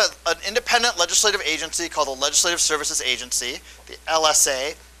they have an independent legislative agency called the Legislative Services Agency, the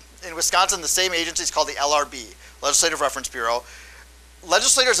LSA. In Wisconsin, the same agency is called the LRB, Legislative Reference Bureau.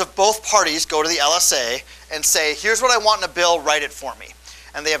 Legislators of both parties go to the LSA and say, here's what I want in a bill, write it for me.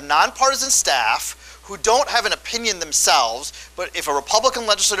 And they have nonpartisan staff who don't have an opinion themselves, but if a Republican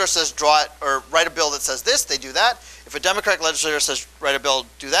legislator says draw it or write a bill that says this, they do that. If a Democratic legislator says write a bill,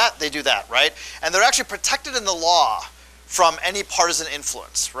 do that, they do that, right? And they're actually protected in the law from any partisan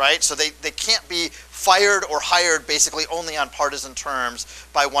influence, right? So they can't be fired or hired basically only on partisan terms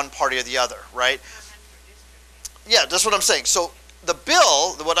by one party or the other, right? Yeah, that's what I'm saying. So the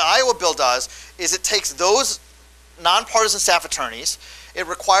bill, what the Iowa bill does, is it takes those nonpartisan staff attorneys, it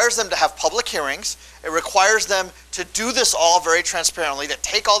requires them to have public hearings, it requires them to do this all very transparently, to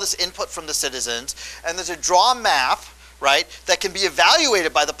take all this input from the citizens, and then to draw a map, right, that can be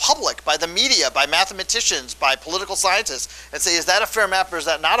evaluated by the public, by the media, by mathematicians, by political scientists, and say, is that a fair map or is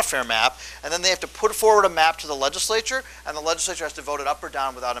that not a fair map? And then they have to put forward a map to the legislature, and the legislature has to vote it up or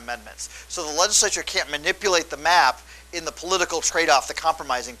down without amendments. So the legislature can't manipulate the map in the political trade-off, the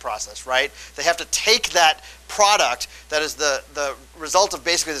compromising process, right? They have to take that product that is the result of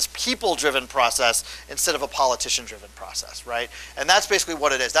basically this people-driven process instead of a politician-driven process, right? And that's basically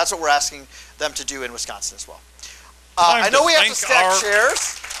what it is. That's what we're asking them to do in Wisconsin as well. I know we have to stack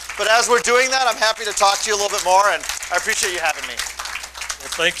chairs, but as we're doing that, I'm happy to talk to you a little bit more, and I appreciate you having me.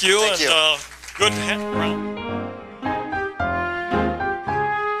 Well, thank you. Thank you. Good round.